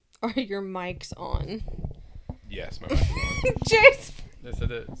Are your mics on? Yes, my mic is on. Jace, Yes,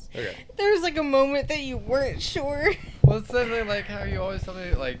 it is. Okay. there was like a moment that you weren't sure. Well, it's something like how you always tell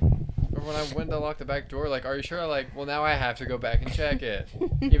me, like, or when I went to lock the back door, like, are you sure? Like, well, now I have to go back and check it.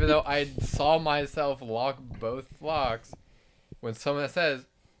 Even though I saw myself lock both locks. When someone says,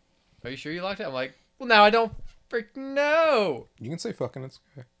 are you sure you locked it? I'm like, well, now I don't freaking know. You can say fucking, it's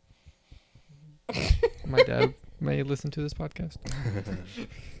okay. My dad may listen to this podcast.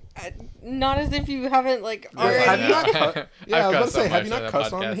 Not as if you haven't like Yeah, already. have you not cu- Yeah, I was about to cussed say, so have you much not on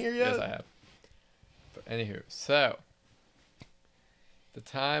cussed that on podcast. here yet? Yes, I have. But anywho, so the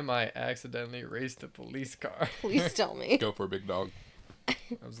time I accidentally raced a police car. Please tell me. Go for a big dog. I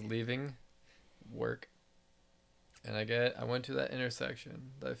was leaving work, and I went to that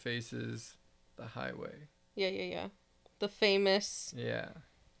intersection that faces the highway. Yeah. The famous. Yeah,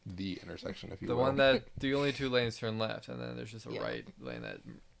 The intersection, if you the will. one that the only two lanes turn left, and then there's just a Yeah. right lane that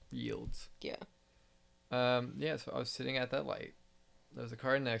yields. Yeah. Yeah. So I was sitting at that light. There was a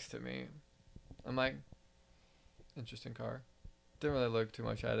car next to me. I'm like, interesting car. Didn't really look too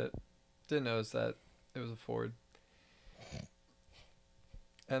much at it. Didn't notice that it was a Ford.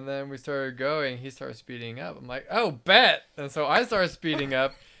 And then we started going. He started speeding up. I'm like, oh, bet. And so I started speeding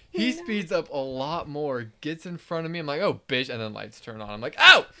up. He speeds up a lot more. Gets in front of me. I'm like, oh, bitch. And then lights turn on. I'm like,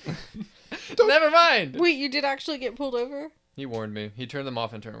 oh! Never mind. Wait, you did actually get pulled over? He warned me. He turned them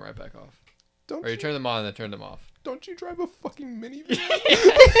off and turned them right back off. Don't Or he you, turned them on and then turned them off. don't you drive a fucking minivan?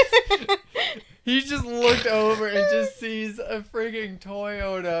 He just looked over and just sees a freaking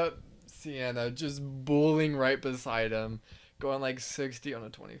Toyota Sienna just bulling right beside him, going like 60 on a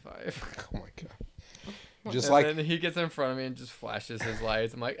 25. Oh my god. Just And like then he gets in front of me and just flashes his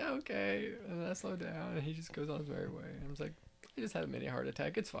lights. I'm like, okay. And then I slow down and he just goes on his merry way. And I was like, I just had a mini heart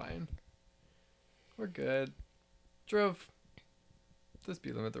attack. It's fine. We're good. Drove the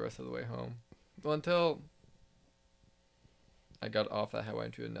speed limit the rest of the way home. Well, until I got off that highway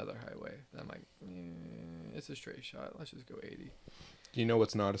into another highway. I'm like, it's a straight shot. Let's just go 80. you know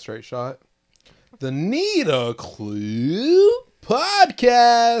what's not a straight shot? The Need a Clue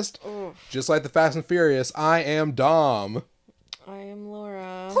podcast. Oh, Just like the Fast and Furious, I am Dom. I am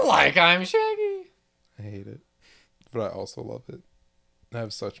Laura. Like I'm Shaggy. I hate it, but I also love it. I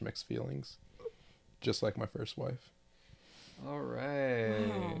have such mixed feelings. Just like my first wife. All right.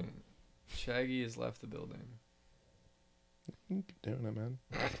 Wow. Shaggy has left the building. You can keep doing it, man.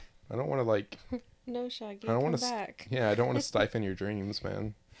 I don't want to like. No, Shaggy, I don't come want to. back. Yeah, I don't want to stifle your dreams,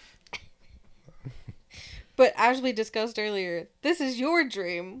 man. But as we discussed earlier, this is your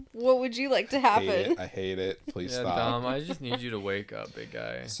dream. What would you like to happen? I hate it. Please Yeah, stop. Dom, I just need you to wake up, big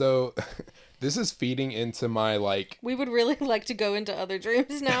guy. So, this is feeding into my like. We would really like to go into other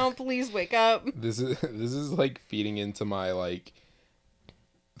dreams now. Please wake up. This is like feeding into my like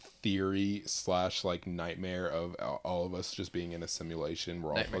theory / like nightmare of all of us just being in a simulation.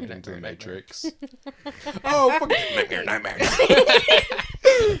 We're all Nightmare, plugged into the nightmare, Matrix. Oh, fucking nightmare.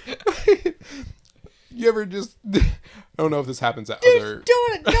 You ever just? I don't know if this happens at other.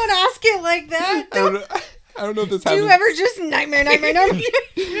 Don't ask it like that. I don't know if this Do happens. you ever just nightmare?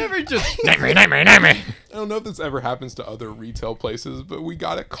 You ever just nightmare. I don't know if this ever happens to other retail places, but we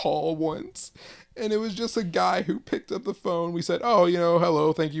got a call once, and it was just a guy who picked up the phone. We said, "Oh,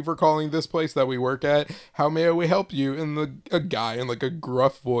 hello, thank you for calling this place that we work at. How may we help you?" And a guy in like a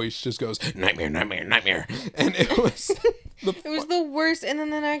gruff voice just goes, "Nightmare, nightmare, nightmare," and it was. It was the worst. And then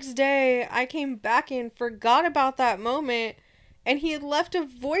the next day, I came back and forgot about that moment. And he had left a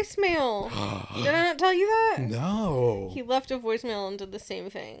voicemail. Did I not tell you that? No. He left a voicemail and did the same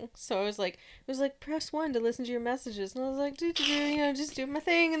thing. So I was like, it was like, press 1 to listen to your messages. And I was like, just do my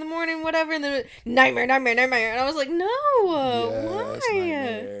thing in the morning, whatever. And then it, nightmare. And I was like, no, why?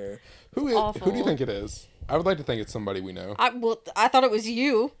 Nightmare. Who do you think it is? I would like to think it's somebody we know. I thought it was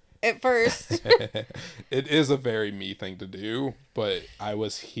you at first. It is a very me thing to do, but I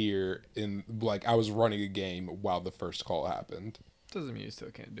was here I was running a game while the first call happened. Doesn't mean you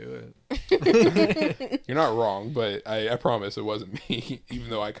still can't do it. You're not wrong, but I promise it wasn't me, even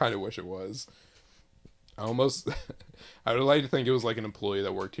though I kind of wish it was. I would like to think it was like an employee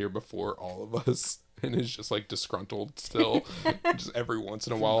that worked here before all of us and is just like disgruntled still. Just every once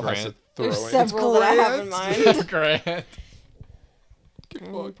in a while has to throw There's in. several that I have in mind. Grant.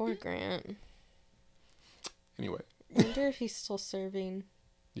 Oh, poor Grant. Anyway. I wonder if he's still serving.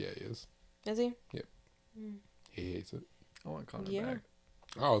 Yeah, he is. Is he? Yep. He hates it. I want Connor Yeah. back.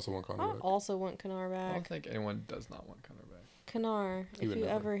 I also want Connor I back. also want Kanar I don't back. think anyone does not want Connor back. Kanar, He if would you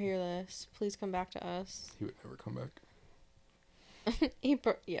never. ever hear this, please come back to us. He would never come back.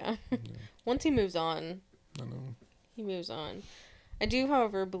 Yeah. Once he moves on, I know. he moves on. I do,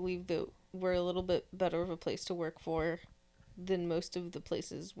 however, believe that we're a little bit better of a place to work for than most of the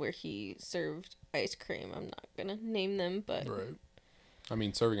places where he served ice cream. I'm not gonna name them, but Right. I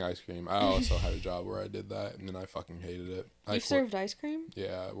mean, serving ice cream. I also had a job where I did that, and then I fucking hated it. you served ice cream?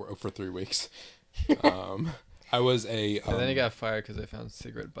 Yeah, for 3 weeks. I was a. And then he got fired because they found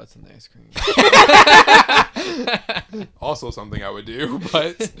cigarette butts in the ice cream. Also something I would do,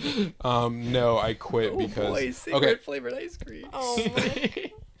 but no, I quit because cigarette flavored ice cream. Oh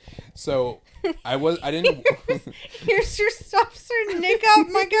my. So I didn't. Here's your stop, sir, Nick. Oh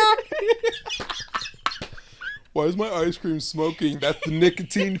my god. Why is my ice cream smoking? That's the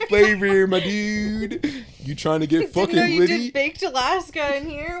nicotine flavor, my dude. You trying to get fucking Didn't know you litty? did baked Alaska in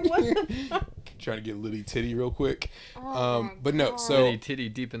here. What the fuck? Trying to get litty titty real quick. Oh my But no, God. so Litty titty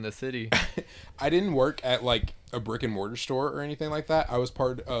deep in the city. I didn't work at like a brick and mortar store or anything like that. I was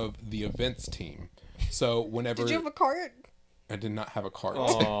part of the events team. So whenever Did you have a cart? I did not have a cart.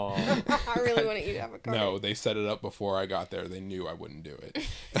 Aww. I really wanted you to have a cart. No, they set it up before I got there. They knew I wouldn't do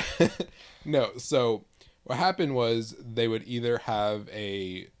it. No, so what happened was they would either have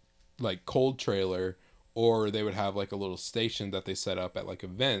a like cold trailer or they would have like a little station that they set up at like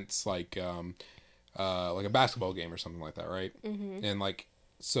events like a basketball game or something like that, right? Mm-hmm. And like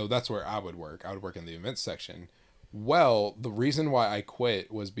so that's where I would work. I would work in the events section. Well, the reason why I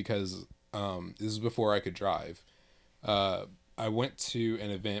quit was because this is before I could drive. I went to an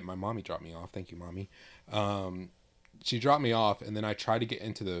event. My mommy dropped me off. Thank you, mommy. She dropped me off, and then I tried to get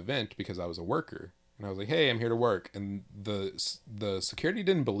into the event because I was a worker. And I was like, hey, I'm here to work. And the security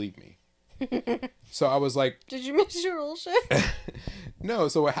didn't believe me. So I was like... Did you miss your old shift? No,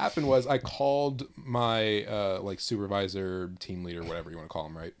 so what happened was I called my like supervisor, team leader, whatever you want to call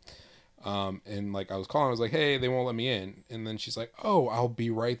him, right? And like I was calling, I was like, hey, they won't let me in. And then she's like, oh, I'll be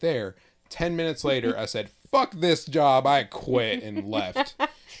right there. 10 minutes later, I said, fuck this job. I quit and left.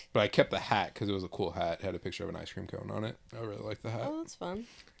 But I kept the hat because it was a cool hat. It had a picture of an ice cream cone on it. I really liked the hat. Oh, that's fun.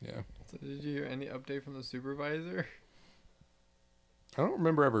 Yeah. So did you hear any update from the supervisor? I don't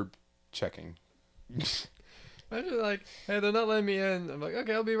remember ever checking. Imagine like, hey, they're not letting me in. I'm like,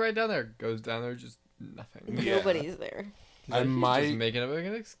 okay, I'll be right down there. Goes down there, just nothing. Yeah. Nobody's there. He's like, I he's might- just making up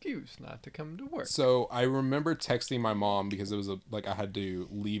an excuse not to come to work. So I remember texting my mom because it was I had to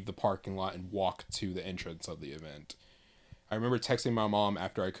leave the parking lot and walk to the entrance of the event. I remember texting my mom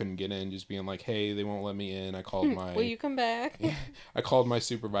after I couldn't get in, just being like, hey, they won't let me in. I called my... Will you come back? I called my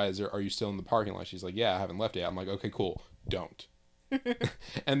supervisor. Are you still in the parking lot? She's like, yeah, I haven't left yet. I'm like, okay, cool. Don't.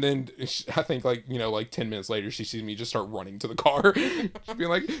 And then I think like 10 minutes later, she sees me just start running to the car. She's being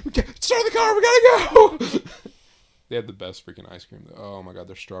like, start the car. We gotta go. They had the best freaking ice cream though. Oh my God.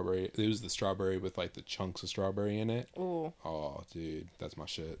 Their strawberry. It was the strawberry with like the chunks of strawberry in it. Ooh. Oh, dude. That's my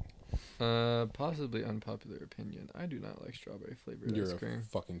shit. Possibly unpopular opinion. I do not like strawberry flavored You're ice a cream.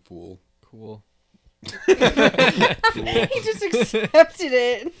 fucking fool. Cool. He just accepted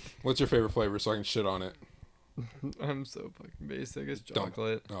it. What's your favorite flavor so I can shit on it? I'm so fucking basic. It's Don't.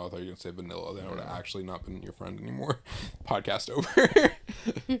 chocolate. Oh, I thought you were going to say vanilla. Then I would have actually not been your friend anymore. Podcast over.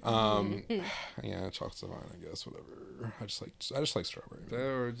 Yeah, chocolate's fine, I guess. Whatever. I just like strawberry.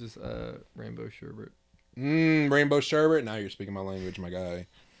 Or just rainbow sherbet. Rainbow sherbet. Now you're speaking my language, my guy.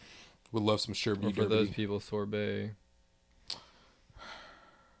 Would love some sherbet. Or for those people, sorbet.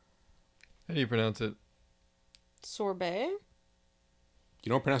 How do you pronounce it? Sorbet? You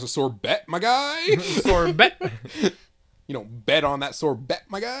don't pronounce a sorbet, my guy. Sorbet. You don't bet on that sorbet,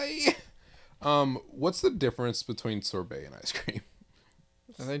 my guy. What's the difference between sorbet and ice cream?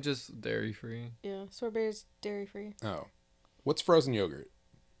 I think just dairy free. Yeah, sorbet is dairy free. Oh, what's frozen yogurt?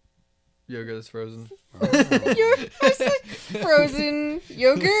 Yogurt is frozen. Frozen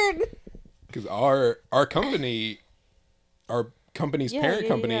yogurt. Because our company's Yeah, parent yeah,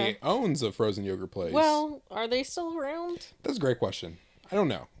 company yeah. owns a frozen yogurt place. Well, are they still around? That's a great question. I don't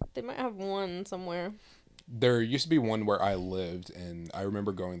know. They might have one somewhere. There used to be one where I lived, and I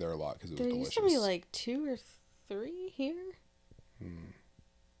remember going there a lot because it was There delicious. used to be like 2 or 3 here. I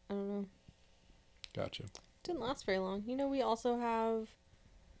don't know. Gotcha. Didn't last very long. We also have,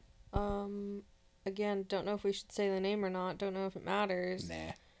 again, don't know if we should say the name or not. Don't know if it matters.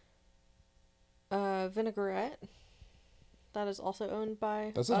 Nah. Vinaigrette. That is also owned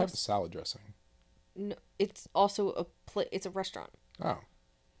by Doesn't us. have the salad dressing. No, it's also it's a restaurant. Oh.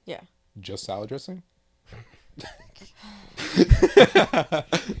 Yeah. Just salad dressing?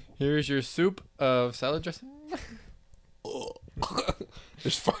 Here's your soup of salad dressing.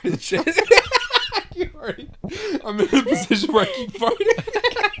 Just farted shit. I'm in a position where I keep farting.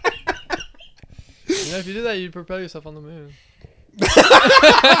 You know, if you did that, you'd propel yourself on the moon.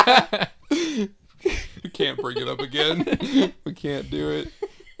 You can't bring it up again. We can't do it.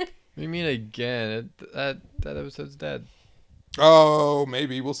 What do you mean again? That episode's dead. Oh,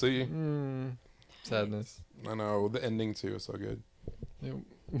 maybe we'll see. Sadness. I know the ending too is so good. Yep.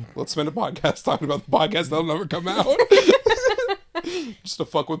 Let's spend a podcast talking about the podcast that'll never come out. Just to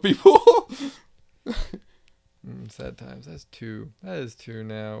fuck with people. Sad times. That's two. That is two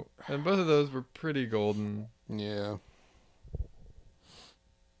now. And both of those were pretty golden. Yeah.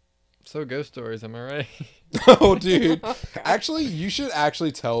 So ghost stories, am I right? Oh, dude. Actually, you should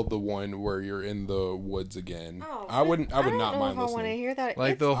actually tell the one where you're in the woods again. Oh, I would not mind I want to listening. hear that.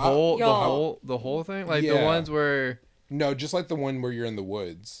 Like It's- the whole y'all. the whole thing? Like the Yeah. ones where No, just like the one where you're in the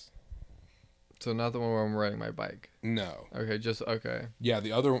woods. so not the one where I'm riding my bike. No. Okay, just okay. Yeah,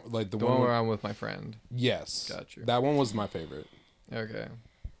 the other like the The one one where, where I'm with my friend. yes. Got you. That one was my favorite. Okay.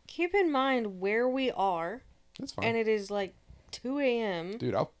 Keep in mind where we are, That's fine. and it is like 2 a.m.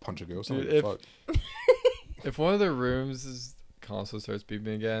 Dude, I'll punch a ghost. I don't Dude, give a fuck. If one of the rooms' console starts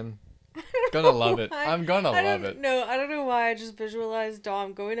beeping again, gonna love it. I'm gonna love it. No, I don't know why. I just visualized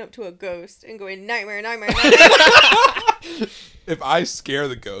Dom going up to a ghost and going nightmare, nightmare, nightmare. If I scare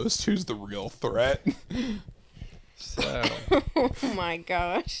the ghost, who's the real threat? So, Oh my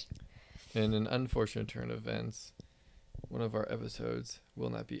gosh. in an unfortunate turn of events, one of our episodes will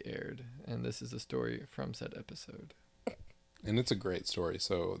not be aired, and this is a story from said episode. And it's a great story,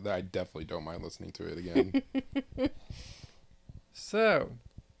 so I definitely don't mind listening to it again. So,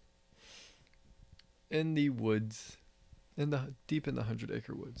 in the woods, deep in the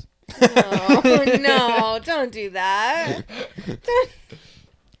 100-acre woods. Oh no! Don't do that.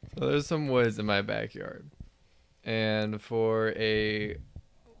 So there's some woods in my backyard, and for a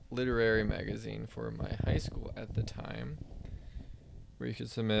literary magazine for my high school at the time, where you could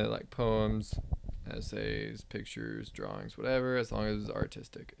submit like poems, essays, pictures, drawings, whatever, as long as it was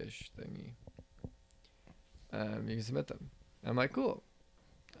artistic-ish thingy. You can submit them. I'm like, cool.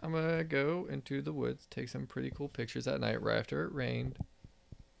 I'm gonna go into the woods, take some pretty cool pictures at night right after it rained.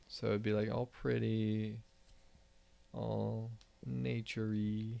 So it'd be like all pretty, all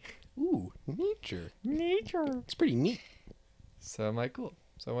nature-y. Ooh, nature. Nature. It's pretty neat. So I'm like, cool.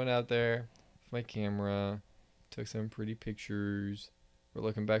 So I went out there with my camera, took some pretty pictures. We're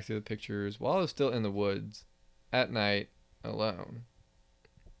looking back through the pictures while I was still in the woods at night alone.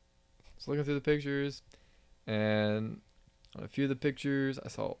 So looking through the pictures, and on a few of the pictures, I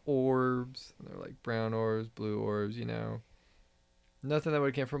saw orbs. And they're like brown orbs, blue orbs, you know. Nothing that would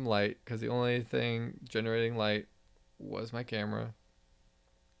have came from light, because the only thing generating light was my camera.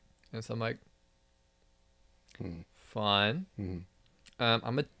 And so I'm like, fun.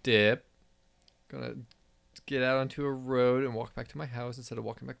 I'm a dip. Gonna get out onto a road and walk back to my house instead of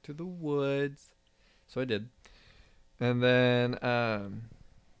walking back to the woods. So I did. And then a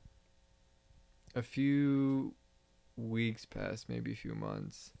few weeks passed, maybe a few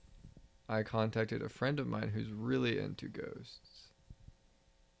months. I contacted a friend of mine who's really into ghosts.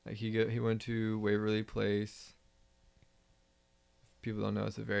 Like he went to Waverly Place. If people don't know,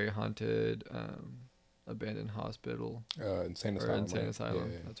 it's a very haunted, abandoned hospital. Insane Or Asylum. insane right?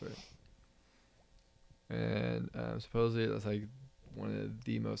 asylum. Yeah, yeah. That's right. And supposedly that's like one of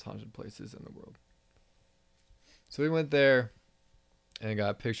the most haunted places in the world. So we went there and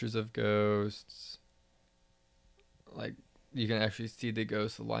got pictures of ghosts. Like you can actually see the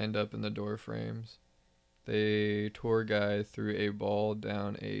ghosts lined up in the door frames. They tour guide through a ball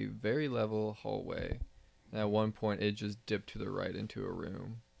down a very level hallway. And at one point it just dipped to the right into a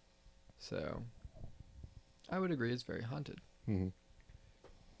room. So I would agree it's very haunted. Mm-hmm.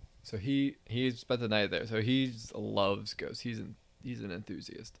 So he spent the night there. So he loves ghosts. He's an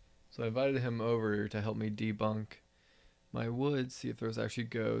enthusiast. So I invited him over to help me debunk my woods, see if there was actually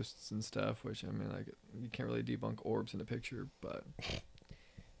ghosts and stuff. Which I mean, like you can't really debunk orbs in a picture, but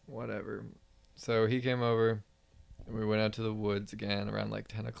whatever. So he came over, and we went out to the woods again around like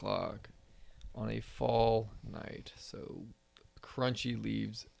 10 o'clock on a fall night. So crunchy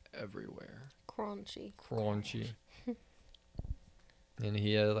leaves everywhere. Crunchy. And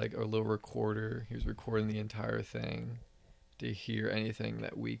he had like a little recorder. He was recording the entire thing to hear anything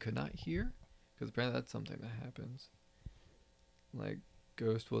that we could not hear. Because apparently that's something that happens. Like,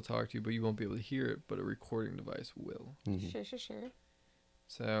 ghost will talk to you, but you won't be able to hear it, but a recording device will. Mm-hmm. Sure.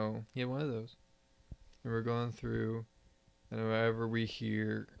 So, he had one of those. And we're going through, and whenever we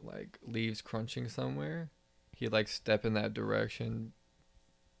hear, like, leaves crunching somewhere, he'd, like, step in that direction,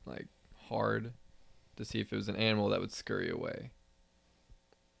 like, hard, to see if it was an animal that would scurry away.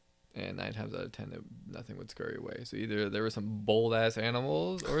 And 9 times out of 10, nothing would scurry away. So either there were some bold-ass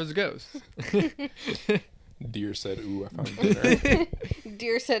animals, or it was ghosts. Deer said, "Ooh, I found dinner."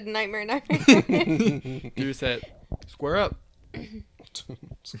 Deer said nightmare, nightmare. Deer said, "Square up."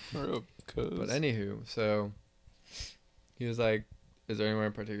 Square up, cuz. But anywho, so he was like, "Is there anywhere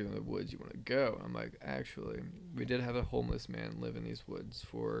in particular in the woods you want to go?" I'm like, "Actually, we did have a homeless man live in these woods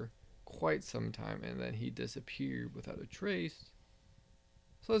for quite some time, and then he disappeared without a trace.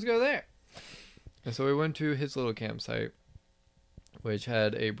 So let's go there." And so we went to his little campsite, which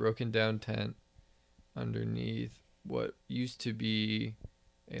had a broken down tent underneath what used to be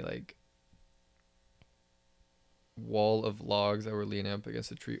a like wall of logs that were leaning up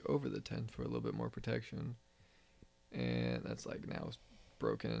against a tree over the tent for a little bit more protection. And that's like now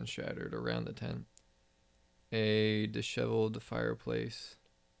broken and shattered around the tent. A disheveled fireplace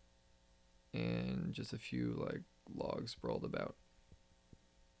and just a few like logs sprawled about.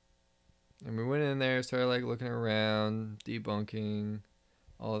 And we went in there, started like looking around, debunking,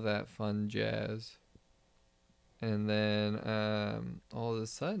 all of that fun jazz. And then all of a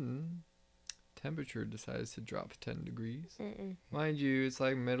sudden, temperature decides to drop 10 degrees. Mm-mm. Mind you, it's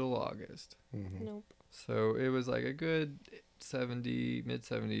like middle August. Mhm. Nope. So it was like a good mid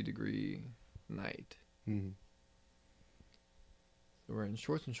 70 degree night. Mhm. So we're in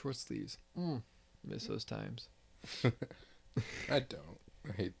shorts and short sleeves. Miss those times. I don't.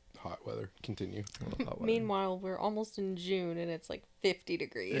 I hate hot weather. Continue. I love hot weather. Meanwhile, we're almost in June and it's like 50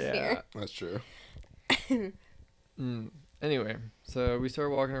 degrees here. That's true. Anyway, so we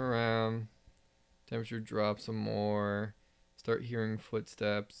start walking around. Temperature drops some more. Start hearing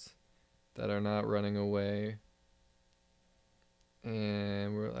footsteps that are not running away.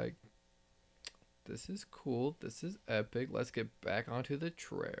 And we're like, this is cool. This is epic. Let's get back onto the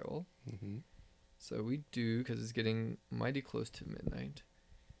trail. Mm-hmm. So we do, because it's getting mighty close to midnight.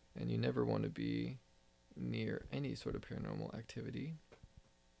 And you never want to be near any sort of paranormal activity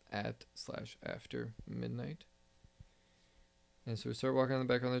at/after midnight. And so we start walking on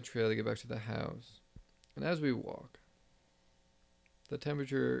the back on the trail to get back to the house. And as we walk, the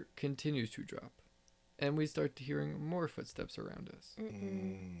temperature continues to drop. And we start hearing more footsteps around us.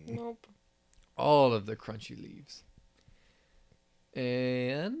 Nope. All of the crunchy leaves.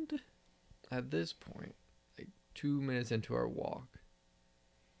 And at this point, like 2 minutes into our walk,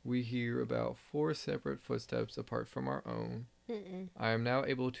 we hear about 4 separate footsteps apart from our own. I am now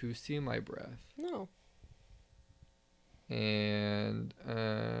able to see my breath. No. And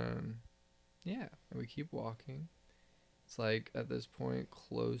yeah, and we keep walking. It's like at this point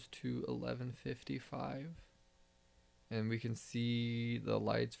close to 11:55, and we can see the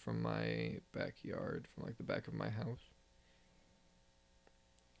lights from my backyard, from like the back of my house.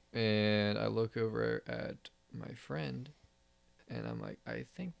 And I look over at my friend, and I'm like, I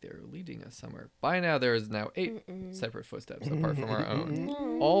think they're leading us somewhere. By now, there is now 8 separate footsteps apart from our own,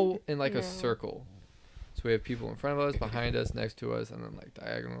 No. all in like No. a circle. So we have people in front of us, behind us, next to us, and then like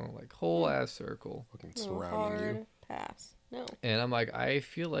diagonal, like whole ass circle. Fucking No, surrounding you. hard pass. No. And I'm like, I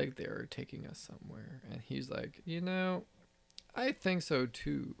feel like they're taking us somewhere. And he's like, I think so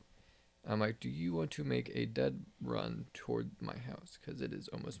too. I'm like, do you want to make a dead run toward my house? Because it is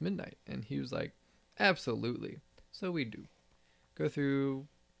almost midnight. And he was like, absolutely. So we do. Go through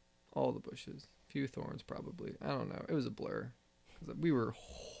all the bushes. Few thorns probably. I don't know. It was a blur. 'Cause we were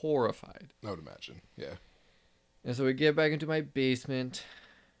horrified. I would imagine. Yeah. And so we get back into my basement.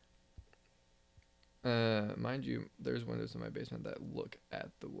 Mind you, there's windows in my basement that look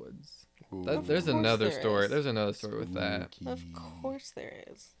at the woods. Ooh. There's course another there story. is. There's another story with that. Spooky. Of course there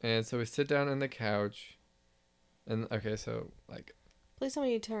is. And so we sit down on the couch. And okay, so like, Please tell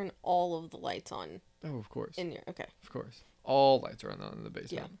me you turn all of the lights on oh, of course. in your. Okay. Of course. All lights are on in the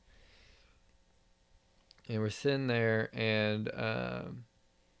basement. And we're sitting there and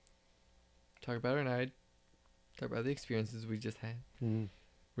talk about our night. Talk about the experiences we just had. Mm.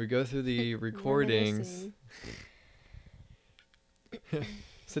 We go through the recordings.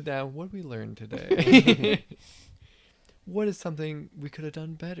 Sit down. What did we learn today? What is something we could have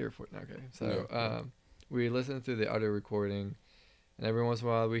done better for? Okay, so Yeah. we listen through the audio recording, and every once in a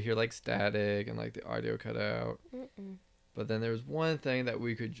while we hear like static and like the audio cut out. But then there was one thing that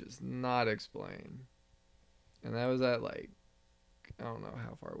we could just not explain, and that was that like I don't know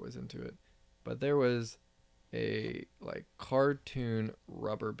how far it was into it, but there was a like cartoon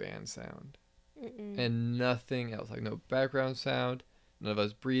rubber band sound. And nothing else, like no background sound, none of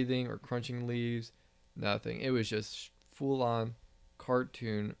us breathing or crunching leaves, nothing. It was just full on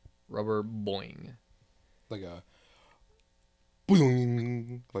cartoon rubber boing. Like a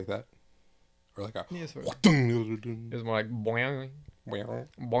boing, like that, or like a Yeah, sort of. It boing, was more like boing, boing,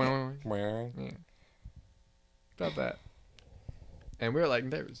 boing. boing. Yeah. About that. And we were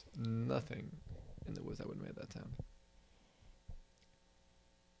like, there's nothing in the woods, I wouldn't have made that sound.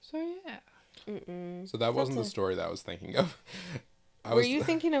 So yeah. Mm-mm. So that wasn't the That's story that I was thinking of. Were you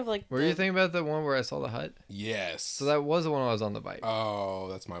thinking of like? Were you thinking about the one where I saw the hut? Yes. So that was the one I was on the bike. Oh,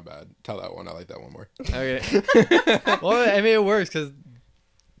 that's my bad. Tell that one. I like that one more. Okay. Well, I mean, it works because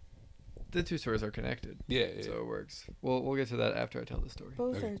the two stories are connected. Yeah. So it works. We'll get to that after I tell the story.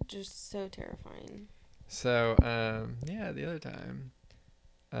 Both Okay. are just so terrifying. So yeah, the other time,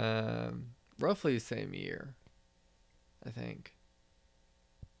 roughly the same year, I think.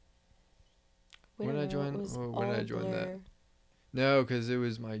 When did I join? When did I join that? No, because it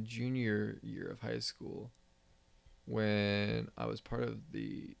was my junior year of high school when I was part of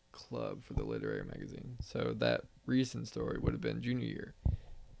the club for the literary magazine. So that recent story would have been junior year.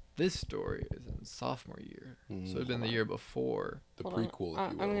 This story is in sophomore year. So it would have been the year before. The Hold on. prequel, if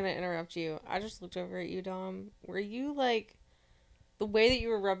you will. I'm gonna interrupt you. I just looked over at you, Dom. Were you like the way that you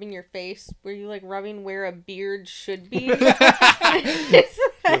were rubbing your face? Were you like rubbing where a beard should be?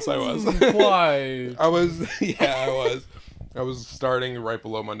 Yes, I was. Why? I was. Yeah, I was. I was starting right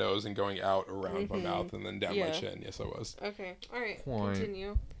below my nose and going out around my mouth and then down my Yeah. chin. Yes, I was. Okay. All right. Point.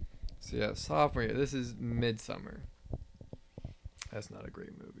 Continue. So yeah, sophomore year. This is Midsummer. That's not a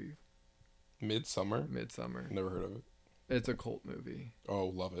great movie. Midsummer? Midsummer. Never heard of it. It's a cult movie. Oh,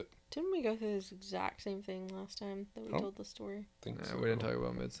 love it. Didn't we go through this exact same thing last time that we Oh. told the story? Think No, so. we didn't talk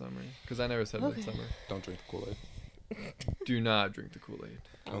about Midsummer because I never said Okay. Midsummer. Don't drink the Kool-Aid. Do not drink the Kool-Aid.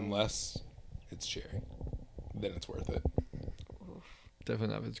 Unless it's cherry. Then it's worth it.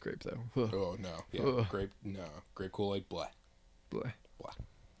 Definitely not if it's grape though. Ugh. Oh, no. Yeah, Ugh. grape Kool-Aid, blah. Blah. Blah.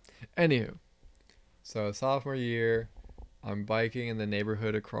 Anywho, so sophomore year, I'm biking in the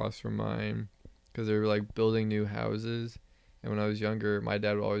neighborhood across from mine because they were like building new houses. And when I was younger, my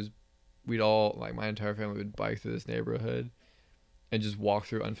dad would always, my entire family would bike through this neighborhood and just walk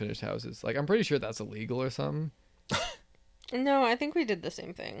through unfinished houses. Like, I'm pretty sure that's illegal or something. No, I think we did the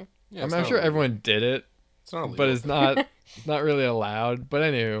same thing. Yeah, I'm it's not not sure illegal. everyone did it, It's not illegal. but it's not really allowed. But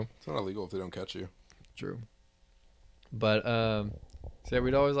anywho. It's not illegal if they don't catch you. True. But so yeah,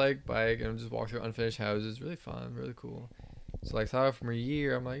 we'd always like bike and just walk through unfinished houses. Really fun, really cool. So like sophomore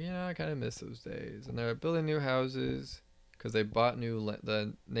year, I'm like, I kind of miss those days. And they're building new houses because they bought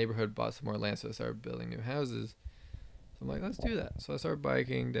the neighborhood bought some more land, so they started building new houses. So I'm like, let's do that. So I started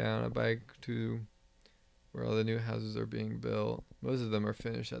biking down. I bike to where all the new houses are being built. Most of them are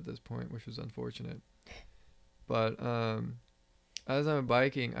finished at this point, which was unfortunate. But as I'm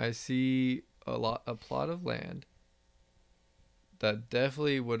biking, I see a plot of land that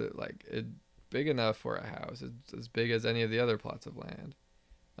definitely would it big enough for a house. It's as big as any of the other plots of land.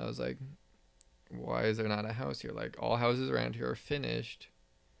 I was like, why is there not a house here? Like all houses around here are finished.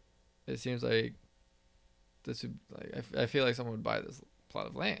 It seems like this would I feel like someone would buy this plot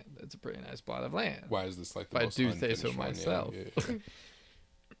of land. It's a pretty nice plot of land. Why is this like the If I most do say so unfinished one? Yeah, myself. yeah.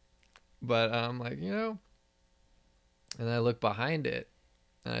 But I'm like, and I look behind it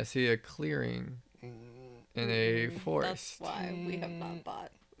and I see a clearing in a forest. That's why we have not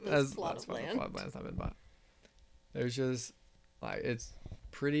bought this That's plot why of the land. plot of land's not been bought. There's just it's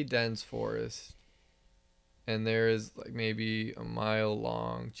pretty dense forest, and there is like maybe a mile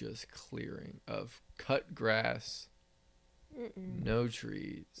long just clearing of cut grass, Mm-mm. no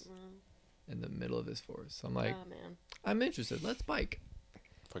trees Wow. in the middle of this forest. So I'm like, Oh, man. I'm interested. Let's bike.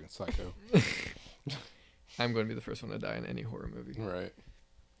 Fucking psycho. I'm going to be the first one to die in any horror movie. Right.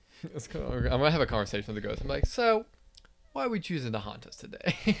 I'm gonna have a conversation with the ghost. I'm like, so, why are we choosing to haunt us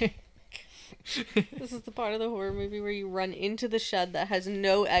today? This is the part of the horror movie where you run into the shed that has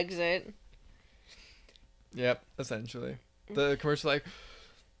no exit. Yep, essentially. The commercial like,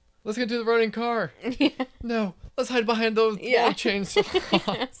 let's get to the running car. Yeah. No, let's hide behind those Yeah. wall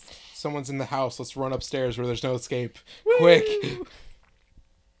chainsaw. Someone's in the house. Let's run upstairs where there's no escape. Quick.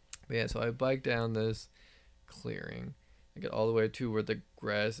 But yeah, so I bike down this clearing. I get all the way to where the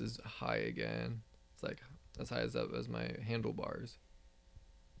grass is high again. It's like as high as my handlebars.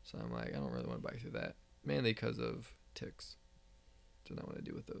 So I'm like, I don't really want to bike through that. Mainly because of ticks. Do not want to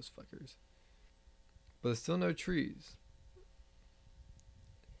deal with those fuckers. But there's still no trees.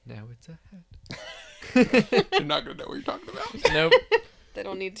 Now it's a hat. You're not gonna know what you're talking about. Nope. They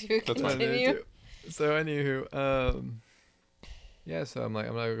don't need to That's What I need to continue. do. So anywho, yeah, so I'm like,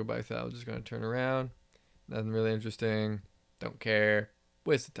 I'm not gonna go back to that. I'm just gonna turn around. Nothing really interesting. Don't care.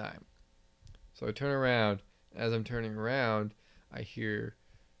 Waste of time. So I turn around. As I'm turning around, I hear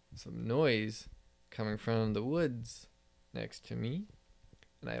some noise coming from the woods next to me.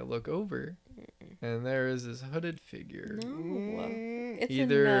 And I look over, and there is this hooded figure. No. It's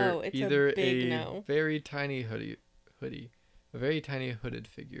either a no. It's either a big no. very tiny hoodie, a very tiny hooded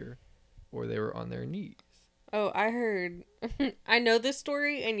figure, or they were on their knees. Oh, I heard. I know this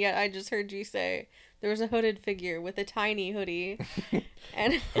story, and yet I just heard you say there was a hooded figure with a tiny hoodie,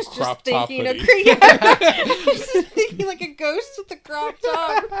 and I was crop just top thinking hoodie. I was just thinking like a ghost with a crop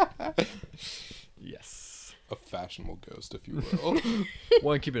top. Yes. A fashionable ghost, if you will.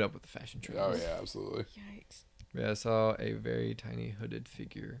 One keeping up with the fashion trends. Oh yeah, absolutely. Yikes! Yeah, I saw a very tiny hooded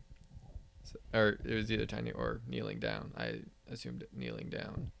figure. Or it was either tiny or kneeling down. I assumed kneeling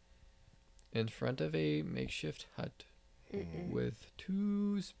down. In front of a makeshift hut with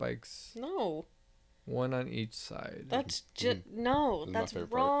 2 spikes, No, one on each side. that's just no. This is my That's favorite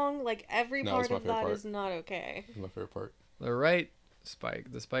part. wrong. Like every No, it's part my of favorite that part. is not okay. That's my favorite part. The right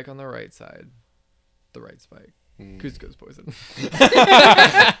spike, the spike on the right side, the right spike. Mm. Cusco's poison.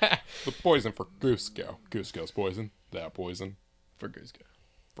 The poison for Cusco. Cusco's poison. That poison For Cusco.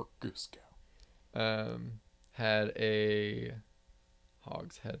 for Cusco. Had a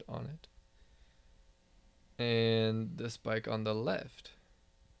hog's head on it. And the spike on the left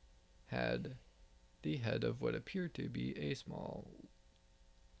had the head of what appeared to be a small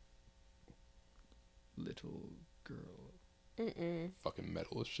little girl. Fucking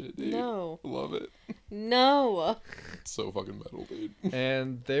metal as shit, dude. No, Love it. no. It's so fucking metal, dude.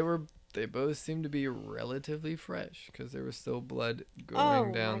 And they both seemed to be relatively fresh because there was still blood Oh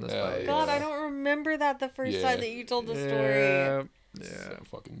going down my the God. spike. God, Yeah. I don't remember that the first Yeah. time that you told the story. Yeah. So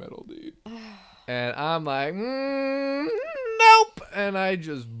fucking metal, dude. And I'm like, nope. And I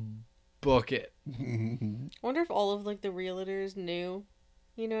just book it. I wonder if all of like the realtors knew.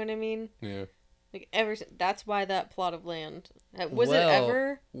 You know what I mean? Yeah. Like that's why that plot of land was it Well,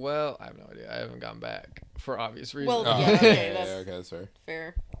 ever Well, I have no idea. I haven't gone back for obvious reasons. Well, Oh, yeah, okay, that's- okay, that's fair.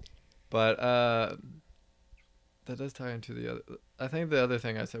 fair? But that does tie into the other. I think the other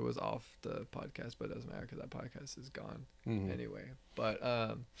thing I said was off the podcast, but it doesn't matter because that podcast is gone Mhm. anyway. But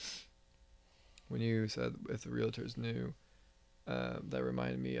when you said if the realtors knew, that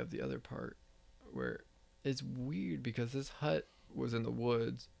reminded me of the other part where it's weird because this hut was in the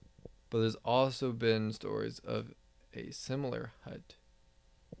woods, but there's also been stories of a similar hut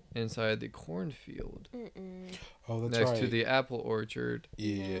inside the cornfield Oh, that's next right. to the apple orchard,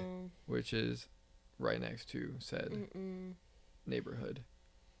 Yeah. which is right next to said neighborhood.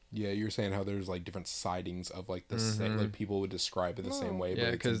 Yeah, you're saying how there's like different sightings of like the same, Mhm. like people would describe it the same way, Yeah,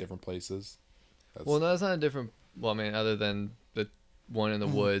 but it's in 'cause- different places. That's, Well, no, that's not a different. Well, I mean, other than the one in the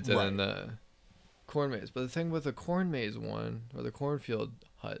woods and then the corn maze. But the thing with the corn maze one or the cornfield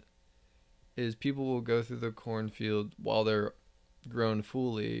hut is people will go through the cornfield while they're grown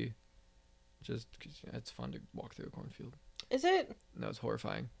fully, just 'cause, it's fun to walk through a cornfield. Is it? No, it's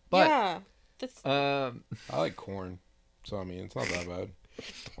horrifying. But Yeah. That's I like corn, so I mean it's not that bad.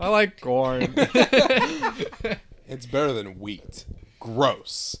 I like corn. It's better than wheat.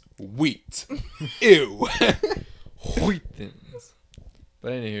 Gross. Wheat. Ew. Wheat thins.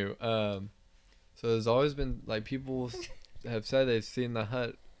 But anywho, so there's always been like people have said they've seen the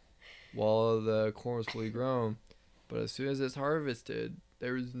hut while the corn was fully grown, but as soon as it's harvested,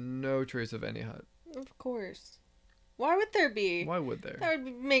 there is no trace of any hut. of course. Why would there be? Why would there? That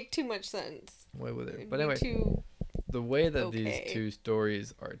would make too much sense. Why would there? It'd But be anyway, too... the way that okay. these two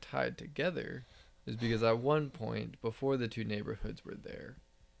stories are tied together is because at one point, before the two neighborhoods were there,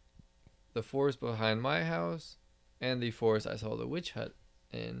 the forest behind my house and the forest I saw the witch hut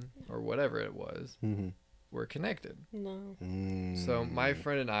in, or whatever it was, were connected. No. So my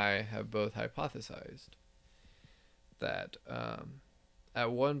friend and I have both hypothesized that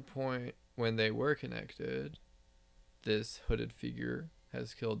at one point when they were connected, this hooded figure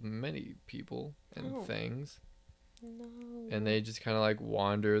has killed many people and Oh. things, No. and they just kind of like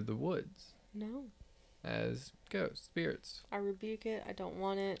wander the woods No. as ghosts, spirits. I rebuke it. I don't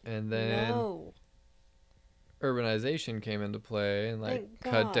want it. And then No. urbanization came into play and like Thank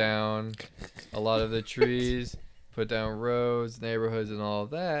cut God. down a lot of the trees, put down roads, neighborhoods, and all of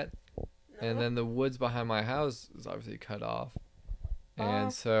that. And then the woods behind my house is obviously cut off.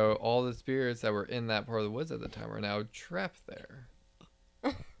 And so all the spirits that were in that part of the woods at the time are now trapped there.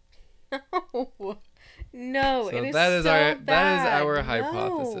 No. No. So it is that is so our bad. No.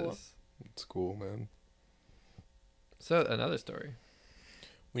 hypothesis. It's cool, man. So another story.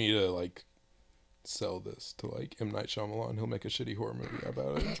 We need to like sell this to like M. Night Shyamalan. He'll make a shitty horror movie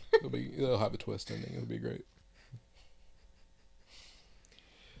about it. It'll have a twist ending. It'll be great.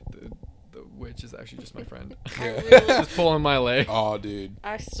 The witch is actually just my friend. I Yeah. really, Just pulling my leg. Oh, dude.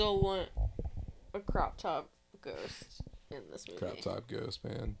 I still want a crop top ghost in this movie. Crap top ghost,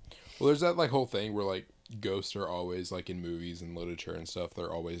 man. Well, there's that like whole thing where like ghosts are always like in movies and literature and stuff.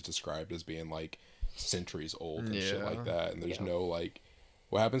 They're always described as being like centuries old and shit Yeah. like that. And there's Yeah. no like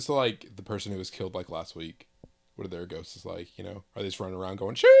What happens to like the person who was killed like last week? What are their ghosts like? You know, are they just running around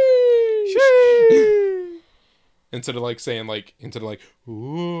going sheesh? instead of like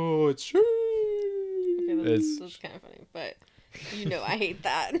ooh, it's sheesh. Okay, that's kind of funny, but I hate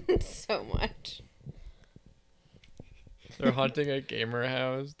that so much. They're hunting a gamer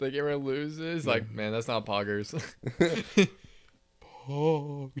house. The gamer loses. Like, man, that's not poggers.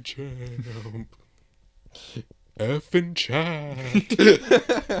 PogChamp. Effing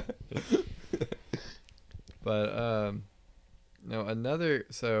chat. But no, another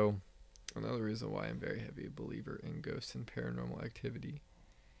reason why I'm very heavy believer in ghosts and paranormal activity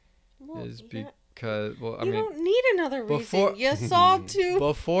is because I mean, don't need another reason. before- You saw two.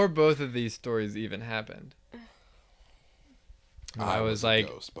 before both of these stories even happened. When I was a like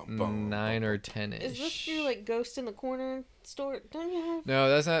ghost. Bum, bum, 9 or 10ish. Is this your like ghost in the corner store? Don't you have? No,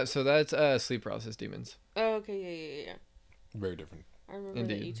 that's not. So that's sleep paralysis demons. Oh, okay, yeah. Very different. I remember that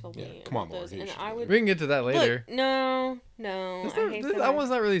you Indeed. told Yeah, me. come on, about those, Laura, you and should I do would. We can get to that later. Look, no, I hate that. That one's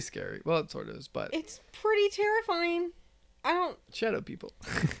not really scary. Well, it sort of is, but It's pretty terrifying. I don't. shadow people.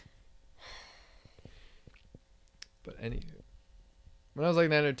 But anywho, when I was like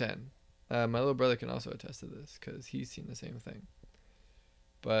 9 or 10, my little brother can also attest to this because he's seen the same thing.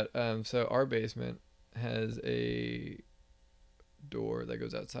 But so our basement has a door that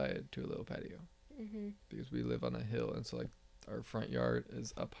goes outside to a little patio because we live on a hill, and so like our front yard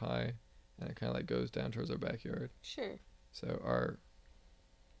is up high, and it kind of like goes down towards our backyard. Sure. So or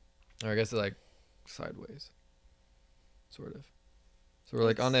I guess it's like sideways, sort of. So we're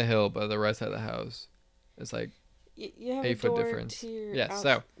like on a hill, but the right side of the house, it's like You have 8 a foot door difference. to your Yeah, outs-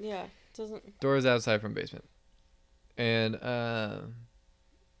 so- yeah, it doesn't. doors outside from basement, and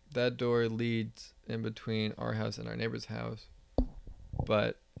that door leads in between our house and our neighbor's house.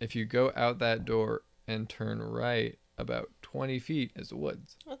 But if you go out that door and turn right about 20 feet is the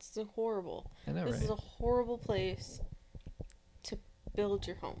woods. That's horrible. I know, This right? is a horrible place to build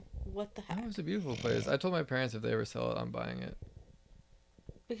your home. What the heck? Oh, it's a beautiful place. I told my parents if they ever sell it, I'm buying it.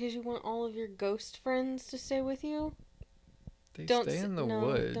 Because you want all of your ghost friends to stay with you? They Don't stay s- in the no,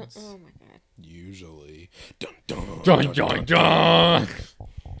 woods. don't- oh my god. Usually. Dun, dun, Dun, dun, dun.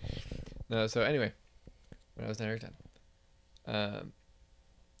 No, so anyway, when I was 9 or 10,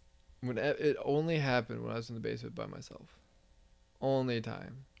 when it only happened when I was in the basement by myself. Only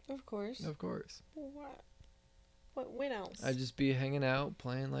time. Of course. Of course. What? When else? I'd just be hanging out,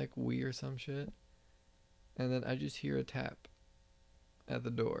 playing like Wii or some shit. And then I'd just hear a tap at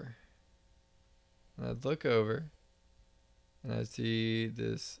the door. And I'd look over, and I'd see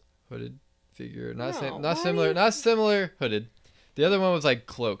this hooded figure. Not why similar hooded. The other one was like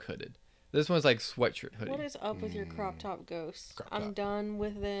cloak hooded. This one's like sweatshirt hoodie. What is up with your crop top ghosts? Crop I'm top. done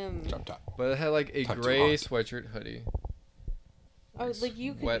with them. Chop top. But it had like a Tuck too gray hot. sweatshirt hoodie. Oh, like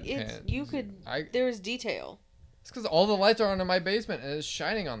you could. Sweatpants. You could. There was detail. It's because all the lights are on in my basement and it's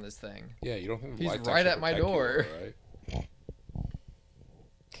shining on this thing. Yeah, you don't think the He's lights right actually at my protect you, door. right?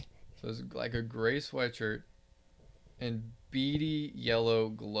 So it's like a gray sweatshirt and beady yellow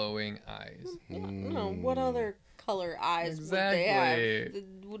glowing eyes. No, what other color eyes would they Exactly.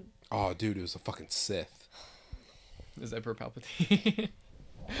 have? Would Oh, dude, it was a fucking Sith. Is Emperor Palpatine?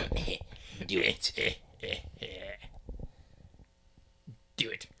 Do it. Do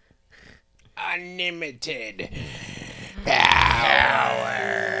it. Unlimited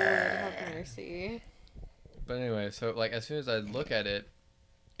have mercy. But anyway, so like as soon as I look at it,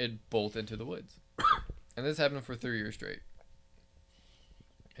 it'd bolt into the woods. And this happened for 3 years straight.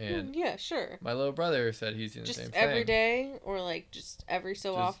 And Yeah, sure. my little brother said he's seen the Just same every thing. day, or like just every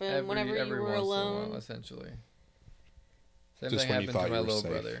so Just often, whenever you were once in a while, alone. essentially. Same Just thing when you happened thought to my you were little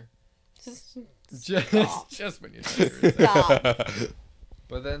safe. brother. Stop. Just when you thought you were safe. Stop.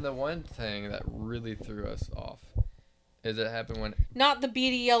 But then the one thing that really threw us off is it happened when Not the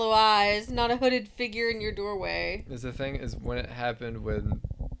beady yellow eyes, not a hooded figure in your doorway. is the thing is when it happened when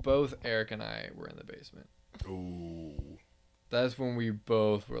both Eric and I were in the basement. Ooh. That's when we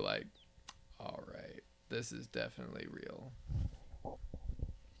both were like, all right, this is definitely real.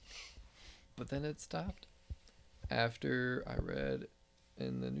 But then it stopped after I read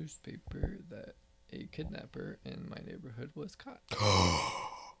in the newspaper that a kidnapper in my neighborhood was caught.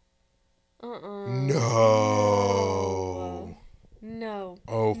 No. No.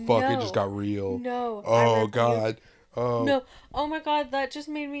 Oh, fuck, it No. just got real. No. I Oh, refuse. God. Oh. No. Oh my god, that just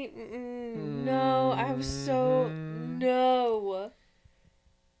made me. No. I was so. No.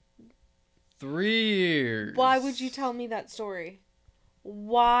 3 years. Why would you tell me that story?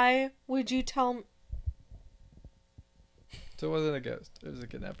 Why would you tell me? So it wasn't a ghost. It was a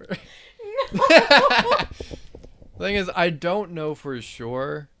kidnapper. thing is, I don't know for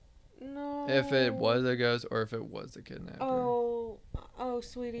sure No. if it was a ghost or if it was a kidnapper. Oh,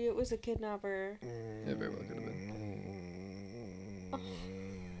 sweetie, it was a kidnapper. It very well could have been.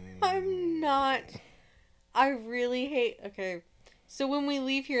 I'm not. I really hate. Okay, so when we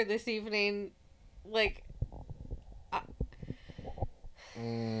leave here this evening, like,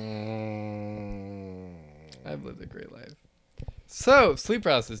 I've lived a great life. So, sleep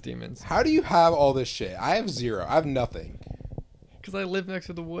paralysis demons. How do you have all this shit? I have zero. I have nothing. Because I live next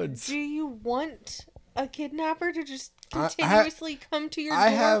to the woods. do you want a kidnapper to just I have- continuously come to your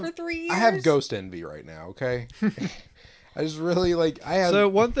door for 3 years? I have ghost envy right now. Okay. I just really like. I have. So,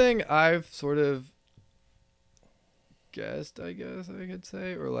 one thing I've sort of guessed, I guess I could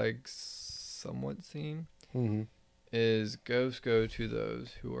say, or like somewhat seen, Mhm. is ghosts go to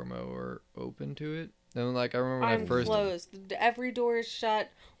those who are more open to it. And like I remember when I'm I first closed. Every door is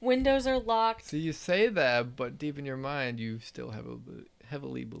shut. Windows are locked. see you say that, but deep in your mind you still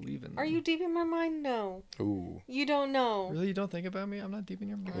heavily believe in them. Are you deep in my mind? No. Ooh. You don't know. Really? You don't think about me? I'm not deep in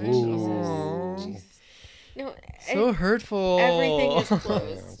your mind. Ooh. Jesus. No. So hurtful. Everything is Yeah,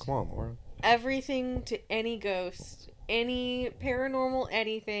 closed. come on, Laura. Everything to any ghost, any paranormal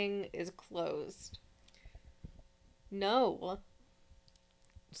anything is closed. No.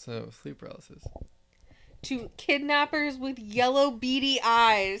 So sleep paralysis. To kidnappers with yellow beady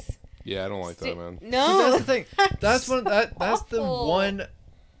eyes. Yeah, I don't like that, man. No. That's the thing. That's one. That's the awful. one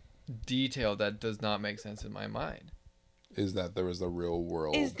detail that does not make sense in my mind. Is that there was a real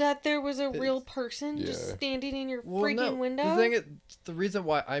world? Is that there was a real person Yeah. just standing in your Well, freaking no. window? The thing is, the reason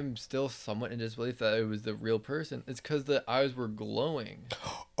why I'm still somewhat in disbelief that it was the real person is because the eyes were glowing.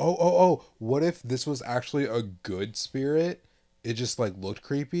 Oh! What if this was actually a good spirit? It just like looked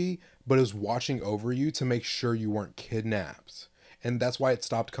creepy, but it was watching over you to make sure you weren't kidnapped, and that's why it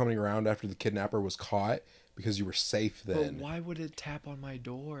stopped coming around after the kidnapper was caught, because you were safe But then. why would it tap on my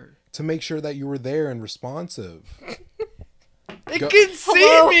door? To make sure that you were there and responsive. It Go- can see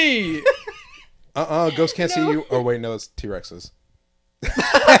Hello? me. Ghosts can't No. see you. Oh wait, no, that's T-Rexes.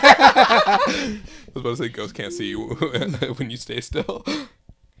 I was about to say ghosts can't see you when you stay still.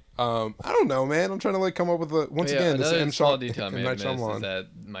 I don't know, man. I'm trying to like come up with a again. This another M. small Shyam- detail I M. may Night have missed is Shyamalan. that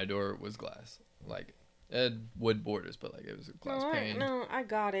my door was glass. Like, it had wood borders, but like it was a glass pane. No, I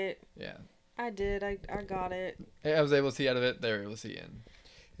got it. Yeah. I did. I got it. I was able to see out of it. They were able to see in.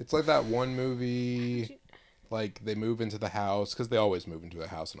 It's like that one movie, like they move into the house because they always move into a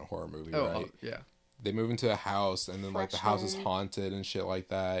house in a horror movie, Oh, right? yeah. They move into a house and then like the Fresh house is home. haunted and shit like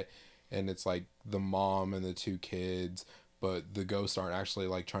that, and it's like the mom and the two kids, but the ghosts aren't actually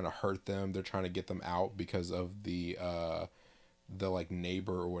like trying to hurt them. They're trying to get them out because of the like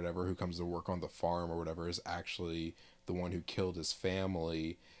neighbor or whatever who comes to work on the farm or whatever is actually the one who killed his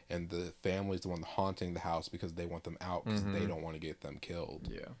family, and the family's the one haunting the house because they want them out because they don't want to get them killed.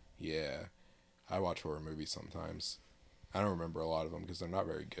 Yeah. Yeah, I watch horror movies sometimes. I don't remember a lot of them because they're not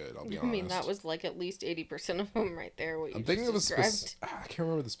very good. I'll be I honest. mean, that was like at least 80% of them right there. What you I'm thinking of a described. I can't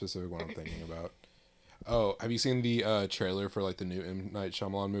remember the specific one I'm thinking about. Oh, have you seen the trailer for like the new M. Night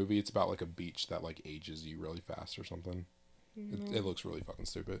Shyamalan movie? It's about like a beach that like ages you really fast or something. It looks really fucking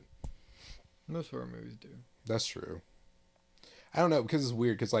stupid. Most horror movies do. That's true. I don't know, because it's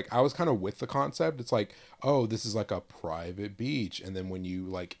weird, because like I was kind of with the concept. It's like, oh, this is like a private beach, and then when you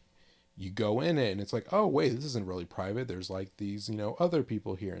like you go in it and it's like, oh wait, this isn't really private, there's like these, you know, other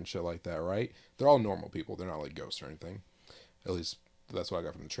people here and shit like that, right? They're all normal people, they're not like ghosts or anything. At least that's what I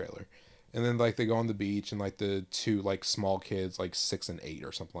got from the trailer. And then like they go on the beach and like the two like small kids, like 6 and 8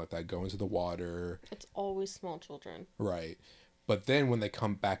 or something like that, go into the water. It's always small children. Right. But then when they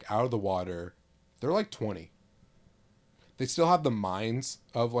come back out of the water, they're like 20. They still have the minds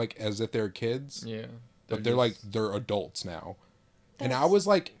of like as if they're kids, Yeah. but they're like they're adults now. And I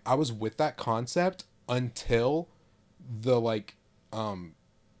That's- was with that concept until the like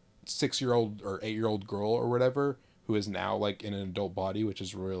 6-year-old or 8-year-old girl or whatever who is now like in an adult body, which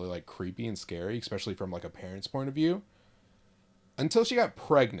is really like creepy and scary, especially from like a parent's point of view. Until she got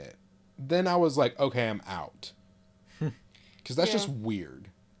pregnant, then I was like, okay, I'm out. Because that's Yeah. just weird.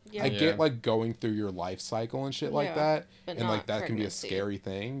 Yeah. I Yeah. get like going through your life cycle and shit like Yeah, that, but and like not that can be a pregnancy. scary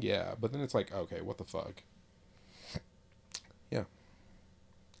thing. Yeah, but then it's like, okay, what the fuck? Yeah,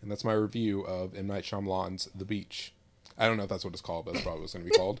 and that's my review of M. Night Shyamalan's The Beach. I don't know if that's what it's called, but that's probably what it's gonna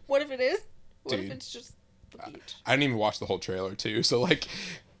be called. What if it is? What Dude. if it's just the beach? I didn't even watch the whole trailer too, so like,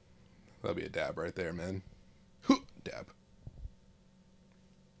 that'll be a dab right there, man. Dab.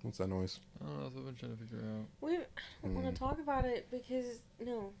 What's that noise? I don't know. That's what I'm trying to figure out. We I don't want to talk about it because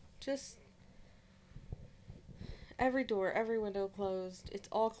no, just every door, every window closed. It's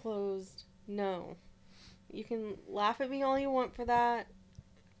all closed. No, You can laugh at me all you want for that.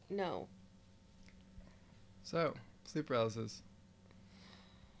 No. So, sleep paralysis.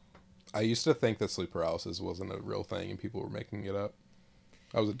 I used to think that sleep paralysis wasn't a real thing and people were making it up.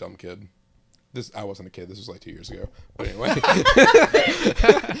 I was a dumb kid. I wasn't a kid. This was like 2 years ago. But anyway,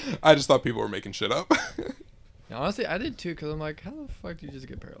 I just thought people were making shit up. Now, honestly, I did too, because I'm like, how the fuck do you just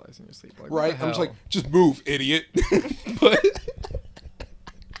get paralyzed in your sleep? Like, Right? what the I'm just like, hell? just move, idiot. But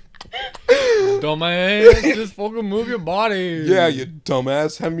Dumbass, just fucking move your body. yeah, you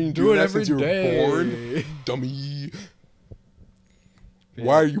dumbass. Haven't been Do doing it that every since you were day. born. Dummy. Yeah.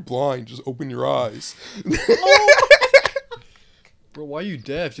 Why are you blind? Just open your eyes. Bro, why are you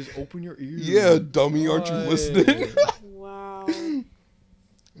deaf? Just open your ears. Yeah, dummy, aren't you Why? listening? Wow.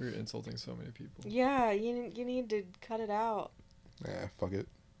 We're insulting so many people. Yeah, you need to cut it out. Nah, fuck it.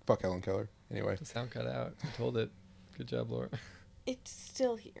 Fuck Helen Keller. Anyway. The sound cut out. I told it. Good job, Laura. It's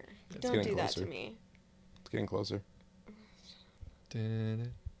still here. It's Don't getting do that to closer. me. It's getting closer.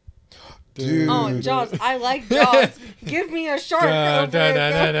 Dun, Dude. Oh, Jaws. I like Jaws. Give me a shark. dun, over dun, it.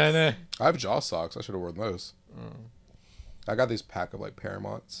 dun, dun, dun, dun. I have Jaws socks. I should have worn those. Oh. I got these pack of like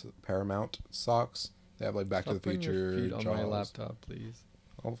Paramount socks. They have like Back Stop to the putting your Future. feet on Jaws. my laptop, please.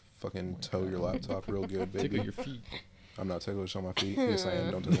 I'll fucking my tow God. your laptop real good, baby. Tickle your feet. I'm not ticklish on my feet. Yes, I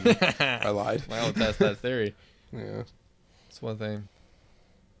am. Don't tickle me. I lied. Well, test that theory. Yeah. It's one thing.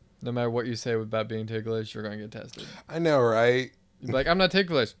 No matter what you say about being ticklish, you're gonna get tested. I know, right? You'd be like, I'm not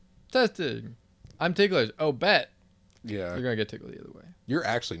ticklish. Tested. I'm ticklish. Oh, bet. Yeah. You're gonna get tickled either way. You're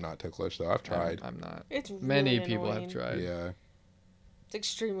actually not ticklish though. I've tried. I'm not. It's really Many people annoying. have tried. Yeah. It's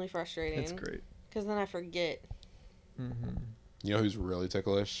extremely frustrating. It's great. Because then I forget. Mm-hmm. You know who's really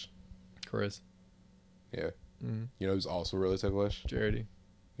ticklish? Chris. Yeah. Mm-hmm. You know who's also really ticklish? Charity.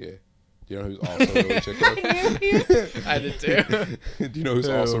 Yeah. Do you know who's also really ticklish? I knew you- I did too. Do you know who's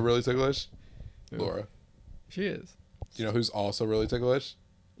Who? also really ticklish? Who? Laura. She is. Do you know who's also really ticklish?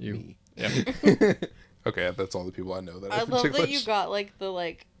 You. Me. Yeah. Okay, that's all the people I know that I are love ticklish. that you got like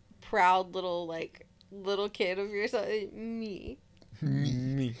the proud little kid of yourself. Me.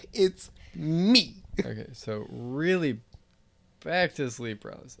 Me. It's me. Okay, so really back to sleep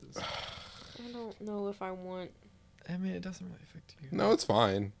paralysis. I don't know if I want. I mean, it doesn't really affect you. No, it's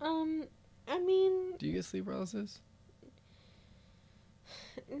fine. I mean, Do you get sleep paralysis?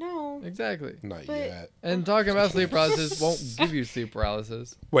 no. Exactly. Not But- yet. And talking about sleep paralysis won't give you sleep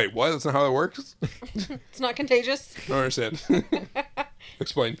paralysis. Wait, what? That's not how that works? It's not contagious. I don't understand.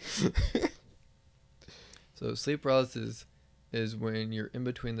 Explain. So sleep paralysis is when you're in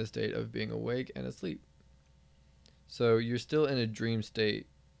between the state of being awake and asleep. So you're still in a dream state,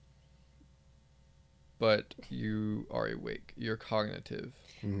 but you are awake. You're cognitive.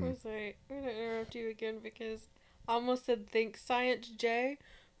 Mhm. I'm sorry. I'm gonna interrupt you again because I almost said think Science J,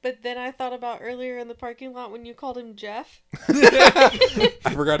 but then I thought about earlier in the parking lot when you called him Jeff.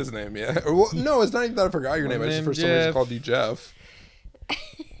 I forgot his name, yeah. Well, no, it's not even that I forgot your My name. I just name for some reason Jeff. called you Jeff.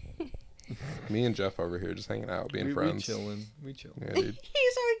 Me and Jeff over here just hanging out, being friends. We chilling. We chilling. Yeah, dude.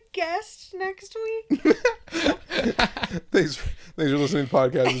 He's our guest next week. Thanks for listening to the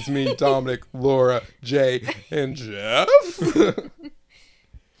podcast. It's me, Dominic, Laura, Jay, and Jeff.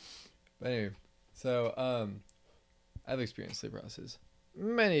 But anyway, so I've experienced sleep paralysis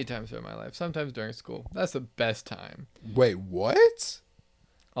many times throughout my life. Sometimes during school. That's the best time. Wait, what?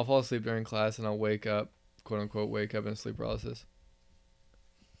 I'll fall asleep during class and I'll wake up, quote unquote, wake up in sleep paralysis.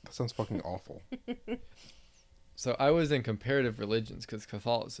 That sounds fucking awful. So I was in comparative religions because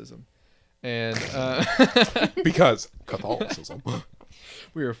Catholicism, and Because Catholicism.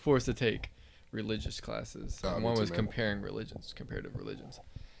 we were forced to take religious classes. Oh, And me one too, was man. comparing religions, comparative religions,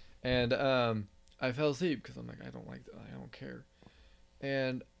 and I fell asleep because I'm like, I don't care,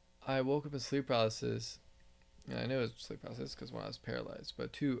 and I woke up in sleep paralysis. And I knew it was sleep paralysis because when I was paralyzed,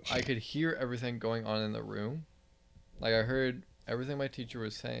 but two, I could hear everything going on in the room. Like I heard everything my teacher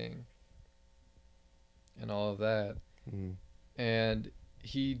was saying and all of that. Mm. And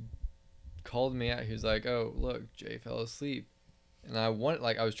he called me out. He was like, "Oh, look, Jay fell asleep." And I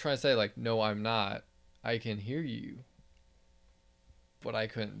was trying to say like, "No, I'm not. I can hear you." But I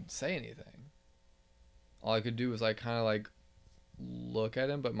couldn't say anything. All I could do was like kind of like look at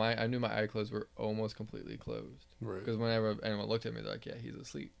him, but I knew my eye closed were almost completely closed. Right. Because whenever anyone looked at me, they're like, "Yeah, he's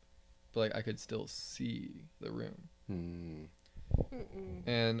asleep." But like I could still see the room. Mm. Mm-mm.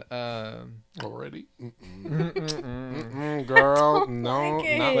 And Already? but Girl, don't no. like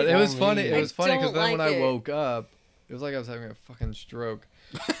it. not it was for funny. me. It was funny because don't then when like I it. woke up, it was like I was having a fucking stroke.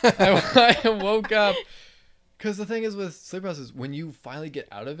 I woke up because the thing is with sleep paralysis, when you finally get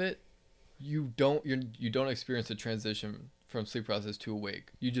out of it, you don't experience the transition from sleep paralysis to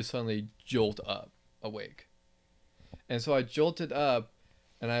awake. You just suddenly jolt up. awake. And so I jolted up,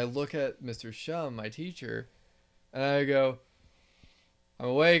 and I look at Mr. Shum, my teacher, and I go, I'm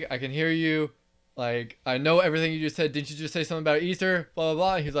awake. I can hear you. Like, I know everything you just said. Didn't you just say something about Easter? Blah, blah,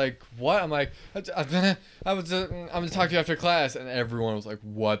 blah. And he's like, what? I'm like, I'm going to talk to you after class. And everyone was like,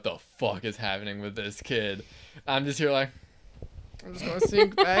 what the fuck is happening with this kid? I'm just here like, I'm just going to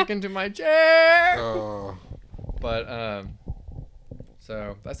sink back into my chair. But,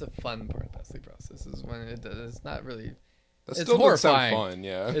 so that's the fun part about sleep paralysis is when it's not really... That It's still doesn't sound horrifying. fun,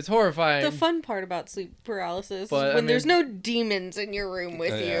 yeah. It's horrifying. The fun part about sleep paralysis But, is I when there's mean- no demons in your room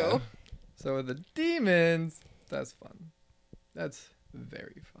with Yeah. you. So with the demons, that's fun. That's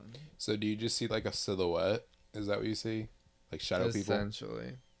very fun. So do you just see like a silhouette? Is that what you see? Like shadow people?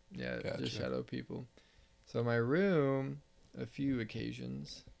 Essentially. Yeah, Gotcha. just shadow people. So my room, a few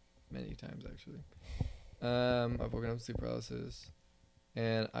occasions, many times actually, I've woken up with sleep paralysis,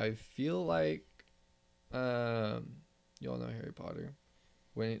 and I feel like, you all know Harry Potter,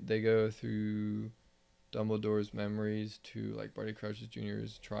 when they go through Dumbledore's memories to like Barty Crouch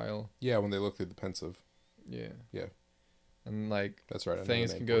Jr.'s trial. Yeah, when they look through the pensive. Yeah. Yeah. And like That's right. I know the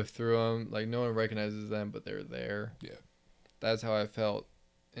things name can for go it. through them. Like no one recognizes them, but they're there. Yeah. That's how I felt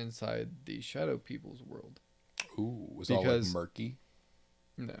inside the shadow people's world. Ooh, was it all like Because- murky?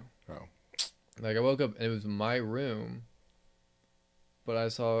 No. Oh. Like I woke up and it was my room, but I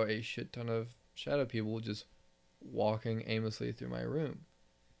saw a shit ton of shadow people just walking aimlessly through my room.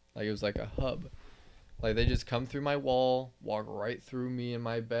 Like it was like a hub. Like they just come through my wall, walk right through me in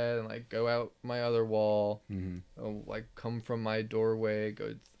my bed, and like go out my other wall. Mm-hmm. Like come from my doorway,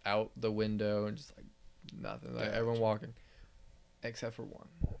 go out the window, and just like nothing. Like everyone walking, except for one.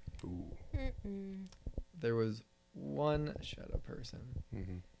 Ooh. Mm-mm. There was one shadow person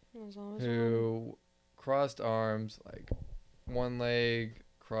Mm-hmm. It was always one. who crossed arms, like one leg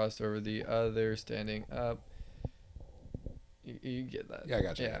crossed over the other, standing up. You get that? Yeah, I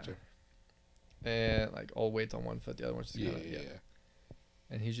gotcha. Yeah. I gotcha. And like all weights on one foot, the other one's just Yeah, kind of yeah.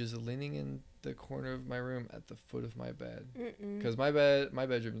 And he's just leaning in the corner of my room at the foot of my bed. Mm-mm. Because my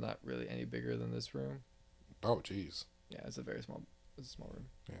bedroom's not really any bigger than this room. Oh, jeez. Yeah, it's a small room.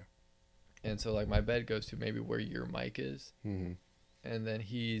 Yeah. And so like my bed goes to maybe where your mic is, Mm-hmm. and then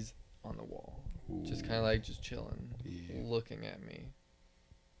he's on the wall, just Ooh. kind of like just chilling, Yeah. looking at me.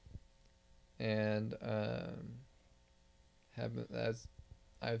 And as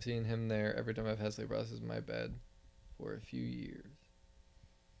I've seen him there every time I've had sleep paralysis in my bed for a few years.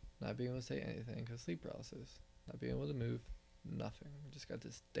 Not being able to say anything because sleep paralysis. Not being able to move. Nothing. I just got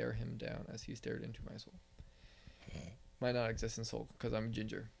to stare him down as he stared into my soul. My non-existent soul because I'm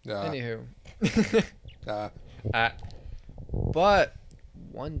ginger. Anywho. But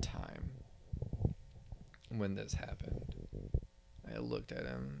one time when this happened, I looked at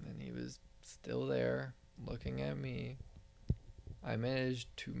him and he was still there looking at me. I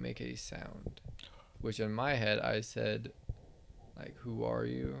managed to make a sound, which in my head I said, like, who are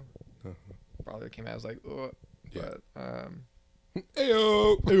you? Probably came out as like, oh, Yeah. but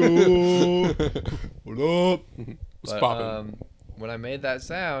Ayo. Ayo. What up? What's but, poppin'? when I made that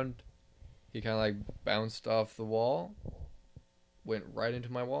sound, he kind of like bounced off the wall, went right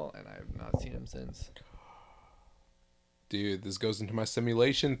into my wall, and I have not seen him since. Dude, this goes into my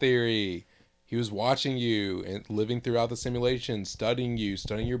simulation theory. He was watching you and living throughout the simulation, studying you,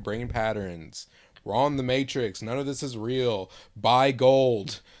 studying your brain patterns. We're on the Matrix. None of this is real. Buy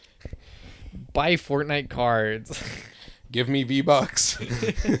gold. Buy Fortnite cards. Give me V-Bucks.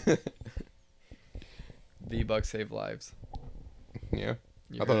 V-Bucks save lives. Yeah.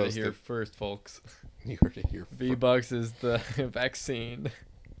 You I thought it heard it was here the- first, folks. You heard it here. V-Bucks is the vaccine.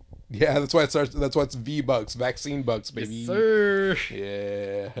 Yeah, that's why it starts. That's why it's V-Bucks. Vaccine bucks, baby. Yes, sir.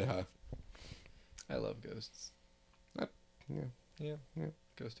 Yeah. I love ghosts. Yeah. Yeah. Yeah.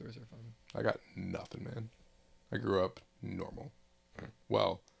 Ghost stories are fun. I got nothing, man. I grew up normal.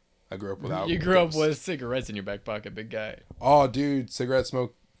 Well, I grew up without. You grew up ghosts. with cigarettes in your back pocket, big guy. Oh, dude, cigarette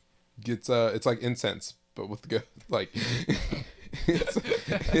smoke gets it's like incense, but with the like.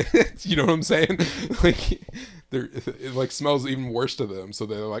 You know what I'm saying? Like, it like smells even worse to them, so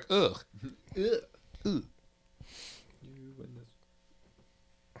they're like, ugh. Ugh. You win this.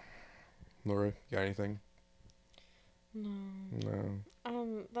 Laura, got anything? No.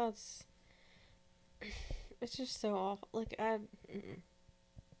 No. That's. It's just so awful. Like mm-mm.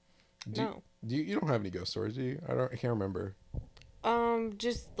 No. You don't have any ghost stories, do you? I can't remember.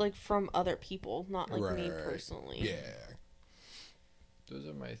 Just like from other people, not like me Right. personally. Yeah. Those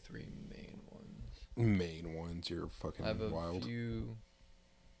are my three main ones. Main ones, you're fucking I have a wild. few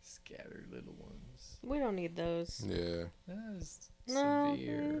scattered little ones. We don't need those. Yeah. That's No.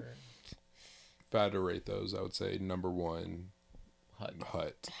 severe. if I had to rate those, I would say number 1, Hut.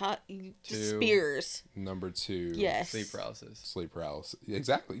 Hot Two. Spears. Number 2, Yes. Sleep paralysis. Sleep paralysis.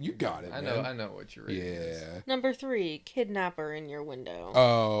 Exactly. You got it, I man. know what you're rating is. Yeah. Number 3, kidnapper in your window.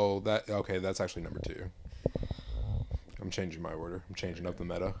 Oh, that's actually number 2. I'm changing my order. I'm changing up the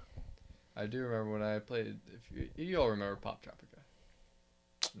meta. I do remember when I played. If you all remember Pop Tropica.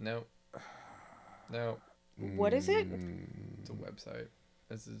 No. What is it? It's a website.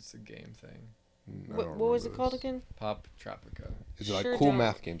 It's a game thing. I What don't was it remember called this. again? Pop Tropica. Is it like Sure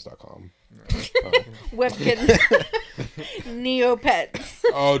coolmathgames.com? Oh. Webkin. Neopets.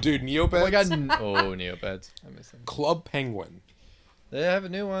 Oh, dude, Neopets. Oh my god. Neopets. I miss them. Club Penguin. They have a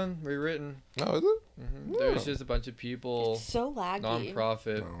new one rewritten. Oh, is it? There's just a bunch of people. It's so laggy.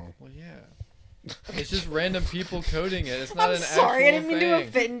 Non-profit. Oh. Well, yeah. It's just random people coding it. It's not I'm an sorry, I actual didn't mean to thing.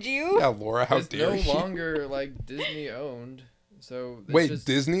 offend you. Yeah, Laura, how It's dare no you? longer like Disney owned. So it's Wait, just,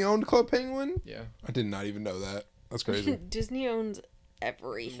 Disney owned Club Penguin? yeah, I did not even know that. That's crazy. Disney owns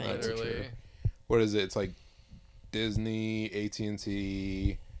everything. That's literally. true. What is it? It's like Disney,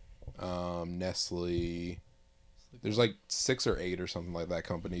 AT&T, Nestle. There's like 6 or 8 or something like that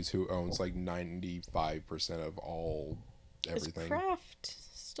companies who owns like 95% of all everything. Is Kraft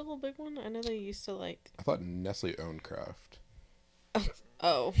still a big one? I know they used to like. I thought Nestle owned Kraft.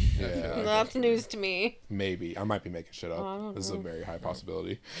 Oh, Yeah. that's news to me. Maybe. I might be making shit I don't up. This is a know. very high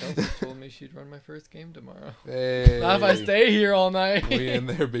possibility. Chelsea told me she'd run my first game tomorrow. Hey. Not if I stay here all night. We in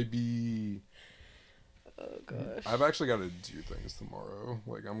there, baby. Oh gosh. I've actually got to do things tomorrow.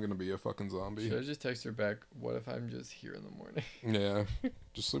 Like, I'm going to be a fucking zombie. Should I just text her back? What if I'm just here in the morning? Yeah.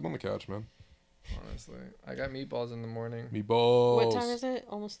 Just sleep on the couch, man. Honestly, I got meatballs in the morning. Meatballs. What time is it?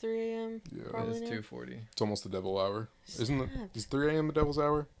 Almost 3 a.m. Yeah. Probably It's now? 2:40. It's almost the devil hour. Isn't it? Stop. Is 3 a.m. the devil's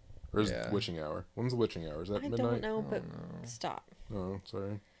hour? Or is Yeah. it witching hour? When's the witching hour? Is that I midnight? don't know, but no. stop. Oh,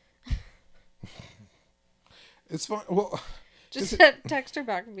 sorry. It's fine. Well, Just Is it- text her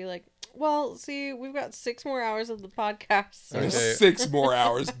back and be like, "Well, see, we've got 6 more hours of the podcast." So there's Okay. 6 more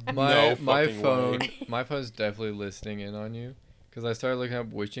hours. no My fucking phone, way. my phone's definitely listening in on you. Because I started looking up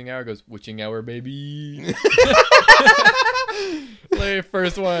witching hour. It goes, witching hour, baby. Like,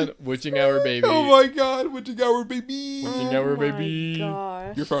 first one, witching hour, baby. Oh my god, witching hour, baby. Witching hour, Oh my baby.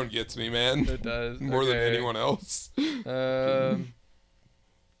 gosh. Your phone gets me, man. It does. More than Okay. anyone else. When's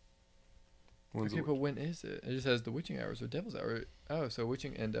Okay, the but when is it? It just says the witching hours or devil's hour. Oh, so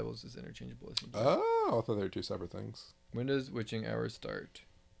witching and devils is interchangeable. It seems like. Oh, I thought they were 2 separate things. When does witching hour start?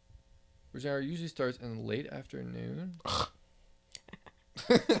 Witching hour usually starts in late afternoon. I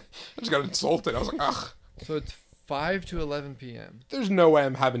just got insulted. I was like, ugh. So it's 5 to 11 p.m. There's no way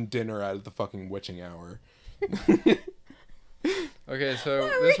I'm having dinner at the fucking witching hour. Okay, so Why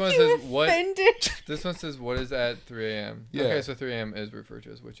this were one you says what? offended? This one says what is at 3 a.m. Yeah. Okay, so 3 a.m. is referred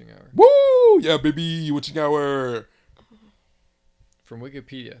to as witching hour. Woo! Yeah, baby, witching hour. From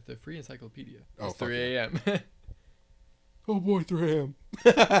Wikipedia, the free encyclopedia. Oh, It's fuck 3 a.m. Oh boy, 3 a.m.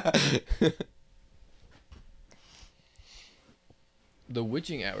 The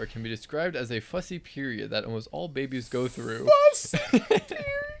witching hour can be described as a fussy period that almost all babies go through. What?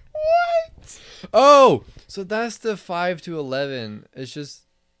 Oh, so that's the 5 to 11. It's just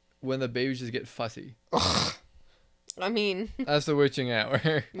when the babies just get fussy. I mean, That's the witching hour.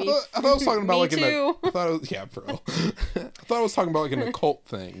 me, I thought I was talking about me like too. I thought it was, yeah, for real. I thought I was talking about like an occult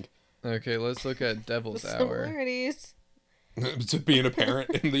thing. Okay, let's look at The Devil's Hour. similarities. To being a parent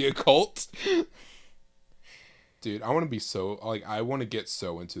in the occult. Dude, I want to be so like I want to get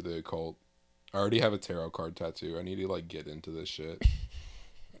so into the occult. I already have a tarot card tattoo. I need to like get into this shit.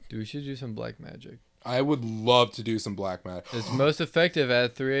 Dude, we should do some black magic. I would love to do some black magic. It's most effective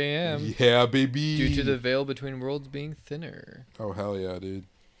at 3 a.m. Yeah, baby. due to the veil between worlds being thinner. Oh hell yeah, dude.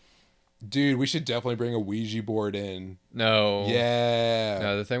 Dude, we should definitely bring a Ouija board in. No. Yeah.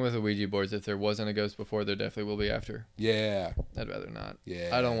 No, the thing with the Ouija boards, if there wasn't a ghost before, there definitely will be after. Yeah. I'd rather not.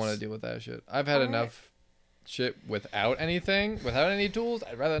 Yeah. I don't want to deal with that shit. I've had Alright. enough shit without anything, without any tools.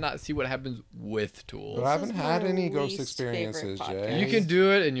 I'd rather not see what happens with tools. But I haven't is had my any ghost least experiences, favorite Jay. You can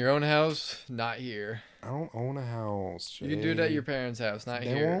do it in your own house, not here. I don't own a house. Jay. You can do it at your parents' house, not They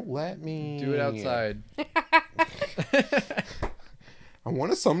here. won't let me. Do it outside. I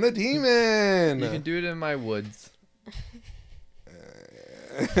want to summon a demon. You can do it in my woods.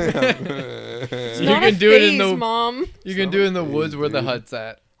 It's You not can a do it in phase, the- Mom. You can not do it a in the thing, woods where the dude. hut's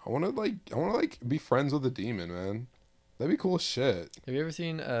at. I want to be friends with a demon, man. That'd be cool as shit. Have you ever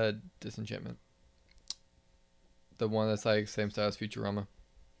seen Disenchantment? The one that's like same style as Futurama.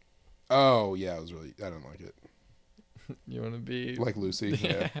 Oh yeah, I didn't like it. You want to be Like Lucy.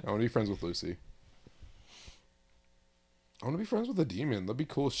 Yeah. I want to be friends with Lucy. I want to be friends with a demon. That'd be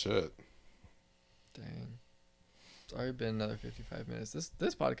cool as shit. It's already been another 55 minutes.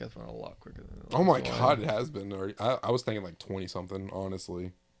 This podcast went a lot quicker than the Oh my last one. god, it has been already. I was thinking like 20 something,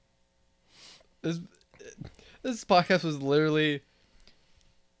 honestly. This podcast was literally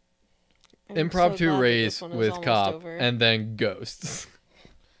I'm so impromptu glad that race this one is with almost cop over. and then ghosts.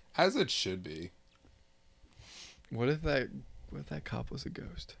 As it should be. What if that cop was a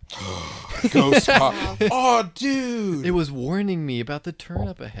ghost? Ghost cop. Wow. Oh, dude. It was warning me about the turn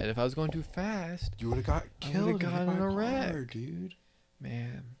up ahead. If I was going too fast, You would have got I would've killed. gotten by in a car, wreck. dude.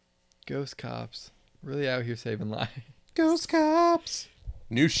 man, ghost cops really out here saving lives. Ghost cops.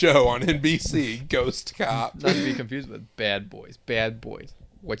 New show on NBC. Ghost cop. Not to be confused with Bad Boys. Bad Boys.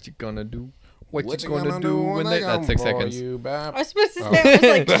 What you gonna do? What you gonna do when they? That's 6 seconds. You back? I was supposed to say, I was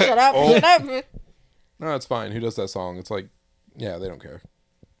like, shut up, Oh. shut up. No, it's fine. Who does that song? It's like, yeah, they don't care.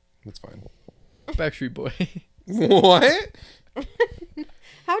 It's fine. Backstreet Boy. What?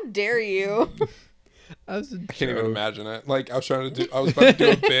 How dare you? I was a I can't even joke. imagine it. Like, I was about to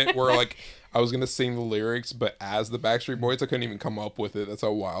do a bit where, like, I was going to sing the lyrics, but as the Backstreet Boys, I couldn't even come up with it. That's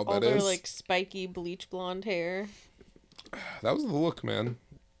how wild All that their is. like spiky bleach blonde hair. That was the look, man.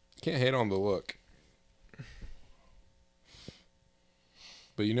 Can't hate on the look.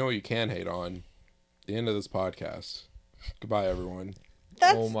 But you know what you can hate on? The end of this podcast. Goodbye, everyone.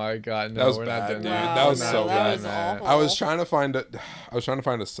 That's Oh my god, no, That was we're bad, not doing dude. that. That was We're not so doing bad. that. awful. I was trying to find a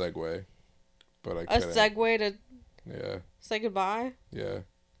segue, but I a couldn't. segue to Yeah, say goodbye. yeah.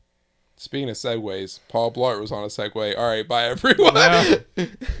 Speaking of segues, Paul Blart was on a Segway. All right, bye everyone. Yeah.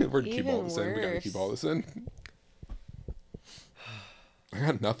 We're gonna keep all Even this in. We gotta keep worse. all this in. I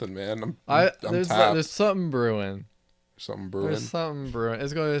got nothing, man. I'm There's tapped. something brewing. Something brewing. There's something brewing.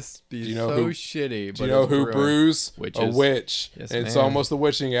 It's gonna be Do you know so who- shitty. Do But you know it's who brewing. brews? A Witches. witch. Yes, And it's ma'am. almost the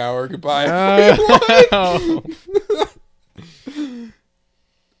witching hour. Goodbye, No. everyone.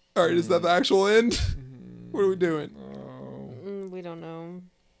 All right, is that the actual end? What are we doing? Oh. We don't know.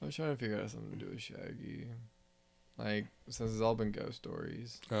 I was trying to figure out something to do with Shaggy. Like, since it's all been ghost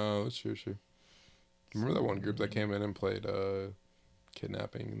stories. Oh, sure. Remember that one group that came in and played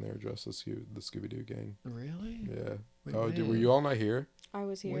kidnapping and they were dressed as the Scooby-Doo gang? Really? Yeah. Wait, Oh, were when? you all not here? I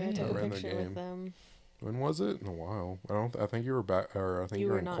was here. I When? took I a ran their picture game. with them. When was it? In a while. I think you were back, or I think You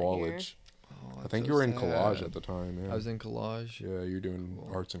you were were in not college. Oh, I that's think so you were in sad. collage at the time. Yeah. I was in collage. Yeah, you're doing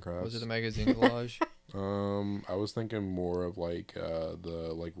Cool. arts and crafts. Was it a magazine collage? I was thinking more of like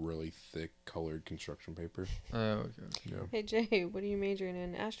the like really thick colored construction paper. Oh, okay. Yeah. Hey Jay, what are you majoring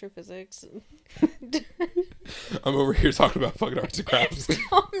in? Astrophysics. I'm over here talking about fucking arts and crafts.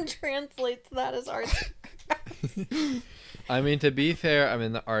 Tom translates that as arts. I mean, to be fair, I'm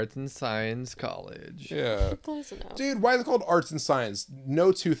in the arts and science college. Yeah. Close enough. Dude, why is it called arts and science?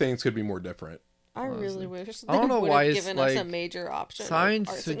 No two things could be more different. I really honestly. wish I don't know they would why have it's given us a like major option. of science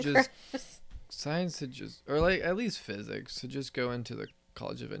arts to and just- crafts. Science to just, or like at least physics, to just go into the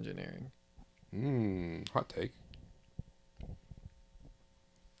College of Engineering. Hot take.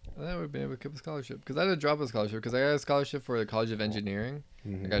 And then I would have been able to keep a scholarship. Because I had to drop a scholarship. Because I got a scholarship for the College of Engineering.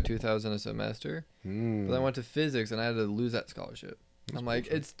 I got 2,000 a semester. But then I went to physics and I had to lose that scholarship. I'm like,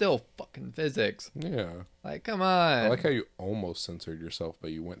 bullshit. it's still fucking physics. Yeah. Like, come on. I like how you almost censored yourself,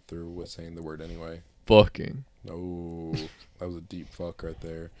 but you went through with saying the word anyway. fucking. No, that was a deep fuck right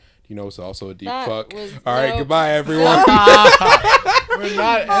there. Do you know it's also a deep That fuck? was- All right, no. goodbye, everyone. We're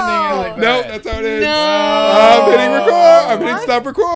not ending it like that. No, that's how it is. No. I'm hitting record. I'm hitting stop record.